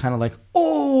was really kind of like,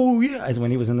 oh yeah, is when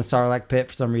he was in the Sarlacc pit.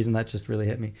 For some reason, that just really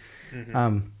hit me.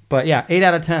 But yeah, 8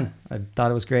 out of 10. I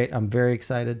thought it was great. I'm very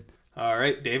excited. All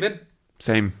right, David?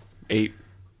 Same, 8.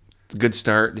 It's a good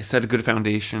start. They set a good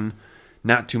foundation.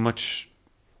 Not too much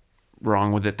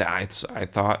wrong with it that I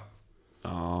thought.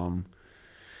 Of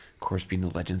course, being the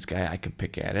Legends guy, I could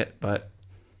pick at it. But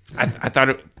I thought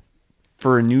it,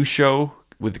 for a new show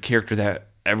with the character that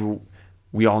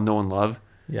we all know and love,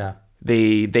 Yeah.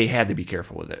 they had to be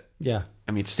careful with it. Yeah.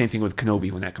 I mean, it's the same thing with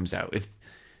Kenobi when that comes out. If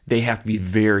they have to be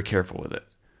very careful with it.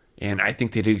 And I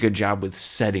think they did a good job with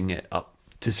setting it up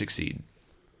to succeed.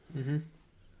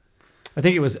 I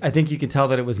think you can tell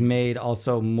that it was made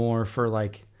also more for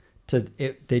like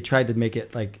they tried to make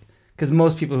it like, because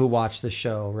most people who watch the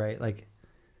show, right, like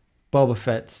Boba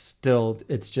Fett still,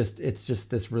 it's just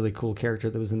this really cool character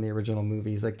that was in the original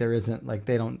movies. Like there isn't like,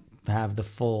 they don't have the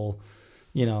full,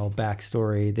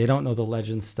 backstory. They don't know the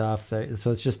Legend stuff.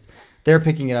 So it's just, they're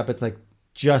picking it up. It's like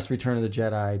just Return of the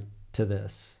Jedi to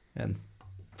this. And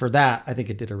for that, I think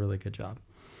it did a really good job.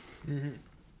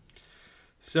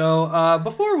 So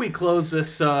before we close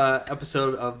this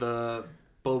episode of the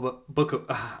Boba book,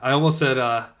 I almost said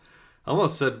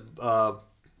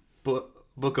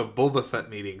Book of Boba Fett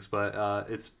meetings, but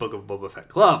it's Book of Boba Fett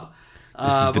Club.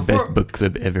 This is the best book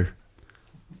club ever.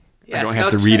 Yes, I don't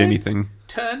have to read anything.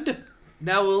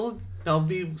 Now I'll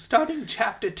be starting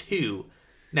chapter 2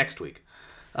 next week.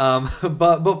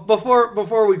 But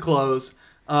before we close,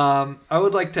 I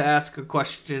would like to ask a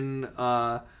question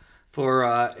for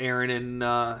Aaron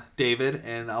and David,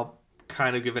 and I'll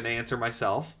kind of give an answer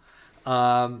myself.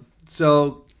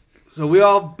 So we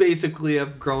all basically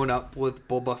have grown up with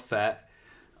Boba Fett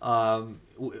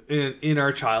in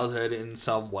our childhood in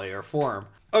some way or form.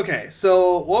 Okay,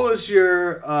 so what was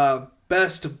your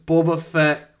best Boba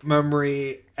Fett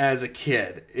memory as a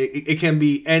kid? It can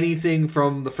be anything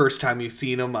from the first time you've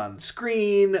seen him on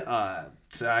screen,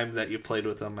 time that you played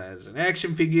with him as an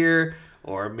action figure,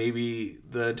 or maybe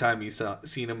the time you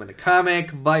seen him in a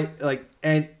comic.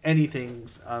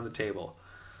 Anything's on the table.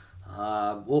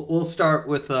 We'll start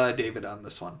with David on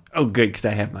this one. Oh, good, because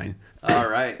I have mine. All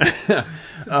right.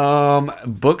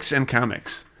 Books and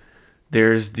comics.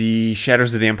 There's the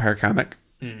Shadows of the Empire comic.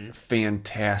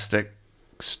 Fantastic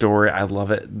story. I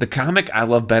love it. The comic I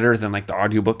love better than like the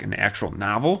audiobook and the actual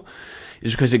novel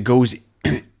is because it goes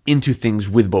into things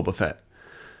with Boba Fett,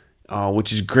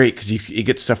 which is great because you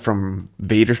get stuff from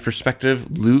Vader's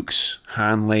perspective, Luke's,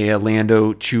 Han, Leia,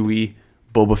 Lando, Chewie,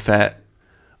 Boba Fett.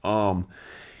 And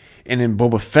in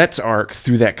Boba Fett's arc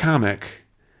through that comic,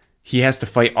 he has to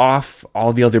fight off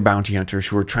all the other bounty hunters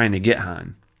who are trying to get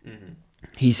Han.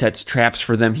 He sets traps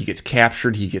for them. He gets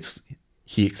captured. He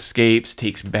escapes,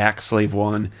 takes back Slave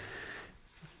One,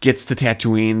 gets to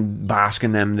Tatooine. Bossk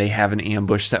and them, they have an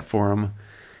ambush set for him.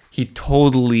 He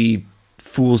totally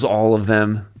fools all of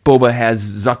them. Boba has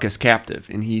Zuckuss captive,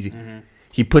 and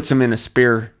he puts him in a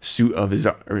spare suit of his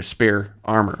or spare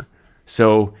armor.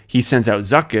 So he sends out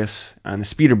Zuckuss on a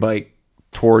speeder bike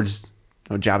towards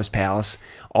Jabba's palace.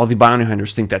 All the bounty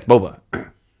hunters think that's Boba.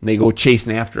 They go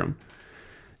chasing after him.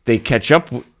 They catch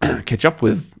up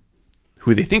with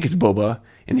who they think is Boba,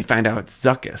 and they find out it's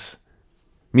Zuckuss.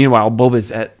 Meanwhile,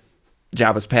 Boba's at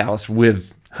Jabba's palace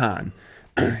with Han.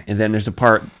 And then there's a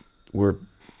part where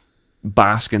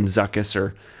Bossk and Zuckuss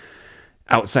are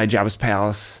outside Jabba's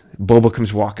palace. Boba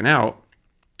comes walking out,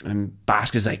 and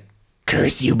Bossk is like,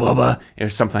 "Curse you, Boba," or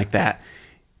something like that.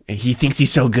 And he thinks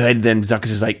he's so good. Then Zuckuss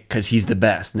is like, "Because he's the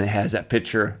best." And it has a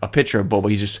picture of Boba.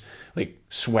 He's just like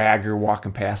swagger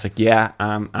walking past, like, "Yeah,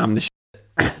 I'm the shit."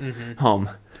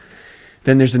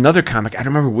 Then there's another comic. I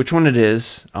don't remember which one it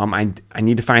is. I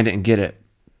need to find it and get it.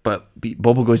 But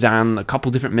Boba goes on a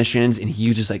couple different missions, and he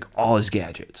uses like all his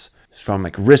gadgets, from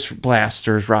like wrist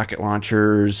blasters, rocket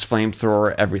launchers,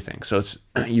 flamethrower, everything. So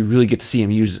you really get to see him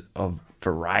use a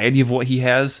variety of what he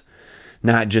has,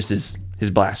 not just his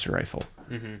blaster rifle.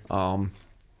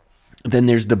 Then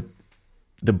there's the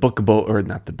book of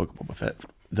not the book of Boba Fett,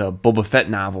 the Boba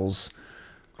Fett novels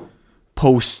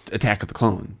post Attack of the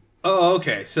Clone. Oh,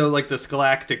 okay. So like the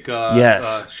Scholastic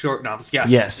short novels.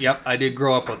 Yes. Yep. I did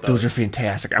grow up with those. Those are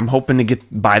fantastic. I'm hoping to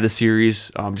buy the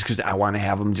series just because I want to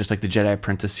have them, just like the Jedi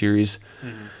Apprentice series.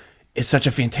 It's such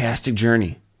a fantastic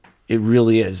journey. It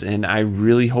really is, and I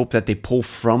really hope that they pull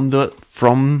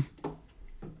from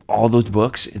all those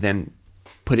books and then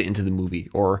put it into the movie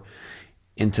or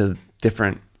into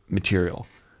different material.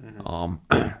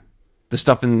 The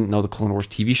stuff in the Clone Wars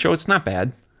TV show, it's not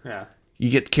bad. Yeah. You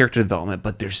get character development,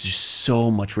 but there's just so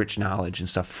much rich knowledge and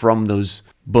stuff from those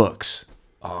books.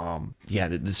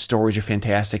 The stories are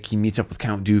fantastic. He meets up with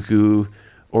Count Dooku,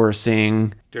 Aurra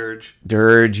Sing,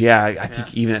 Dirge. Yeah, I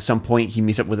think even at some point he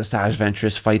meets up with Asajj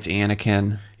Ventress, fights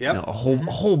Anakin. Yep. A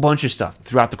whole bunch of stuff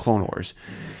throughout the Clone Wars.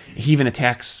 He even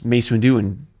attacks Mace Windu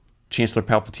in Chancellor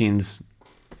Palpatine's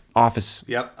office.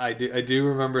 Yep, I do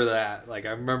remember that. Like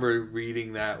I remember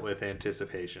reading that with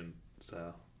anticipation.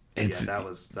 So that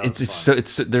was fun.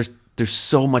 There's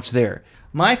so much there.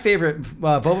 My favorite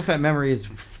Boba Fett memory is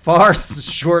far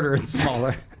shorter and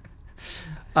smaller.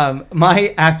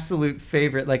 My absolute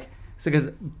favorite, because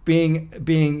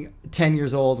being 10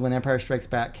 years old when Empire Strikes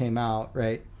Back came out,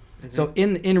 right? So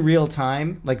in real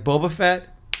time, like Boba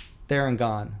Fett, there and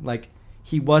gone. Like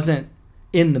he wasn't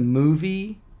in the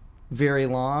movie very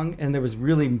long, and there was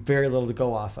really very little to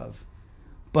go off of.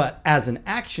 But as an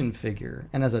action figure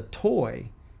and as a toy,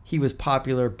 he was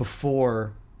popular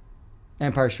before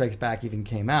Empire Strikes Back even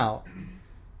came out.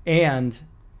 And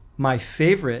my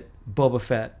favorite Boba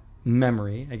Fett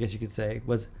memory, I guess you could say,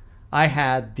 was I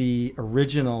had the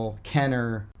original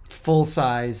Kenner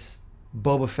full-size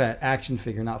Boba Fett action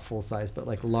figure, not full-size, but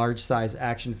like large-size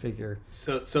action figure.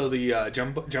 So the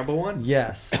jumbo one?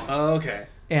 Yes. Oh, okay.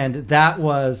 And that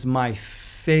was my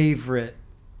favorite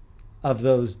of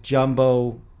those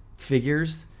jumbo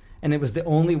figures. and it was the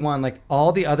only one. Like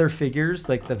all the other figures,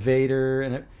 like the Vader,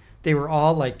 and they were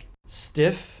all like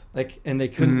stiff, like, and they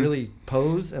couldn't really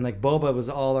pose. And like Boba was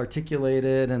all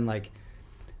articulated and like.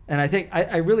 And I think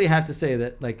I really have to say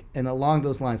that, like, and along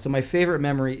those lines, so my favorite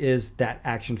memory is that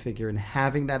action figure and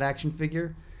having that action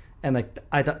figure. And, like,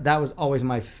 I thought that was always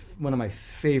one of my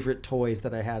favorite toys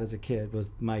that I had as a kid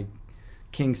was my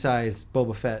king-size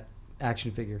Boba Fett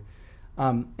action figure.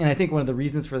 And I think one of the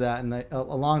reasons for that, and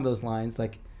along those lines,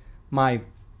 like, my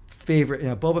favorite,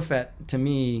 Boba Fett, to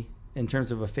me, in terms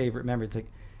of a favorite memory, it's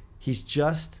like, he's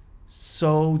just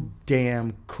so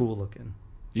damn cool looking.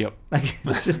 Yep. Like,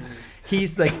 it's just...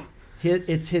 He's like,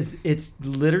 it's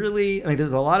literally, I mean,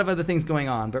 there's a lot of other things going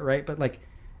on, but like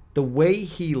the way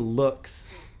he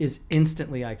looks is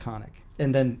instantly iconic.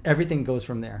 And then everything goes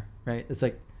from there, right? It's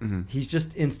like, he's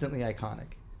just instantly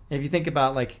iconic. And if you think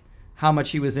about like how much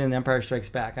he was in Empire Strikes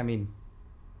Back, I mean,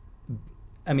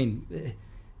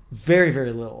 very,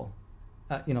 very little.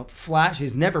 Flash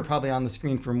is never probably on the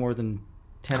screen for more than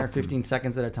 10 or 15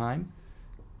 seconds at a time.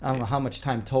 I don't know how much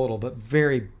time total, but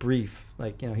very brief.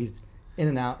 Like, he's in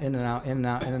and out, in and out, in and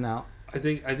out, in and out. I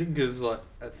think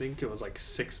it was like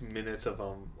 6 minutes of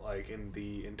him, like in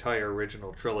the entire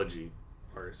original trilogy,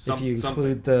 or something. If you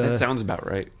include that sounds about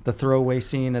right. The throwaway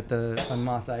scene on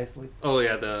Mos Eisley. Oh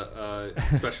yeah, the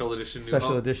special edition.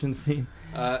 Special edition scene.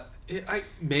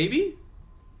 Maybe.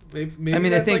 I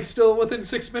mean, I think like still within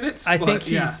 6 minutes. I think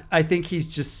he's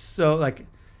just so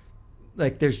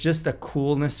like there's just a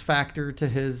coolness factor to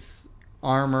his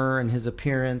armor and his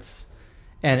appearance,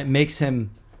 and it makes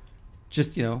him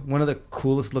just one of the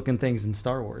coolest looking things in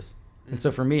Star Wars. And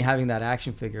so for me, having that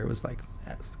action figure was like,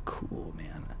 that's cool,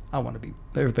 man.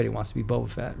 Everybody wants to be Boba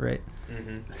Fett, right?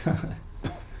 All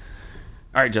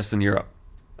right, Justin, you're up.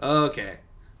 Okay.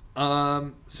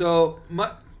 So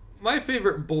my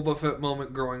favorite Boba Fett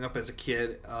moment growing up as a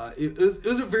kid, it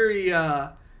was a very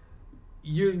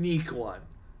unique one.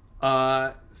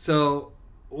 So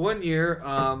one year,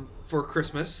 for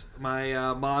Christmas,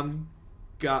 my mom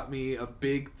got me a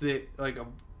big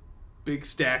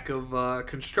stack of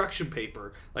construction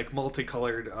paper, like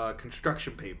multicolored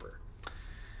construction paper.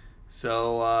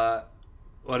 So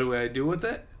what do I do with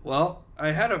it? Well,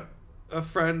 I had a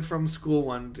friend from school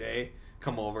one day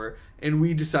come over, and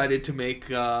we decided to make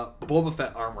Boba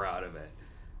Fett armor out of it.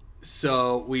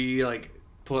 So we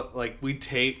we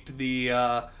taped the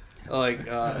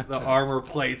armor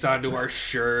plates onto our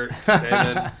shirts,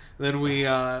 and then we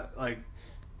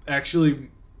actually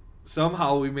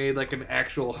somehow we made like an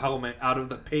actual helmet out of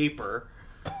the paper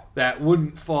that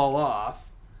wouldn't fall off.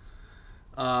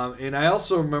 And I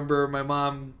also remember my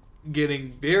mom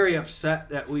getting very upset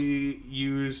that we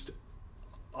used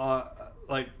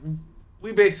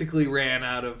we basically ran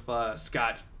out of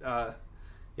scotch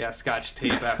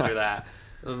tape after that.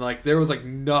 And there was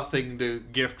nothing to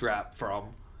gift wrap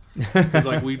from.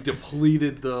 Because we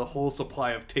depleted the whole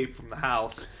supply of tape from the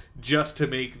house just to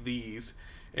make these,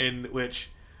 in which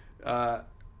the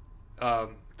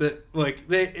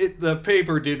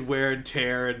paper did wear and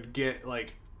tear and get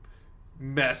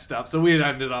messed up. So we had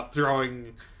ended up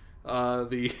throwing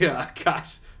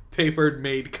the papered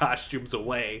made costumes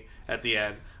away at the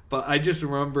end. But I just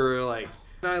remember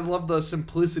I love the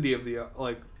simplicity of the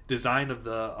design of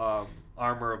the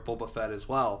armor of Boba Fett as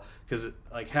well, because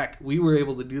heck, we were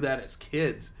able to do that as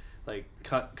kids,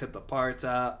 cut the parts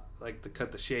out,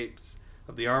 cut the shapes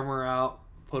of the armor out,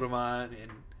 put them on,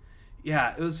 and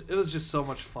yeah, it was just so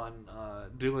much fun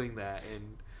doing that,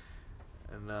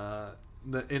 and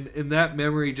that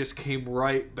memory just came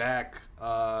right back,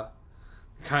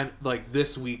 kind of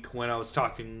this week when I was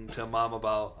talking to Mom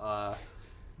about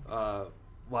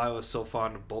why I was so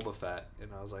fond of Boba Fett,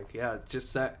 and I was like, yeah,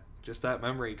 just that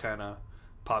memory kind of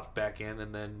popped back in,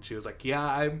 and then she was like,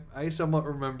 yeah, I somewhat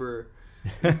remember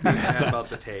being mad about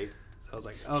the tape. So I was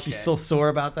like, okay. She's still sore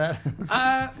about that?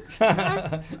 I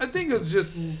think it was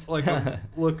just a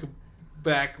look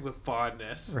back with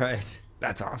fondness. Right.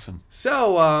 That's awesome.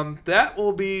 So that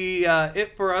will be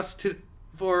it for us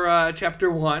for chapter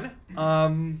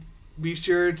 1. Be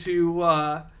sure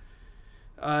to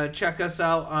check us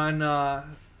out on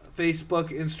Facebook,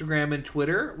 Instagram, and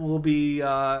Twitter. We'll be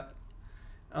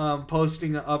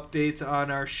posting updates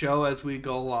on our show as we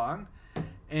go along.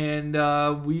 And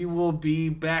we will be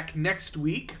back next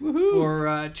week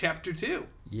for Chapter 2.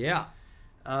 Yeah.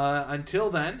 Until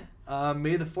then,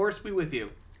 may the Force be with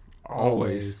you.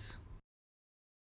 Always.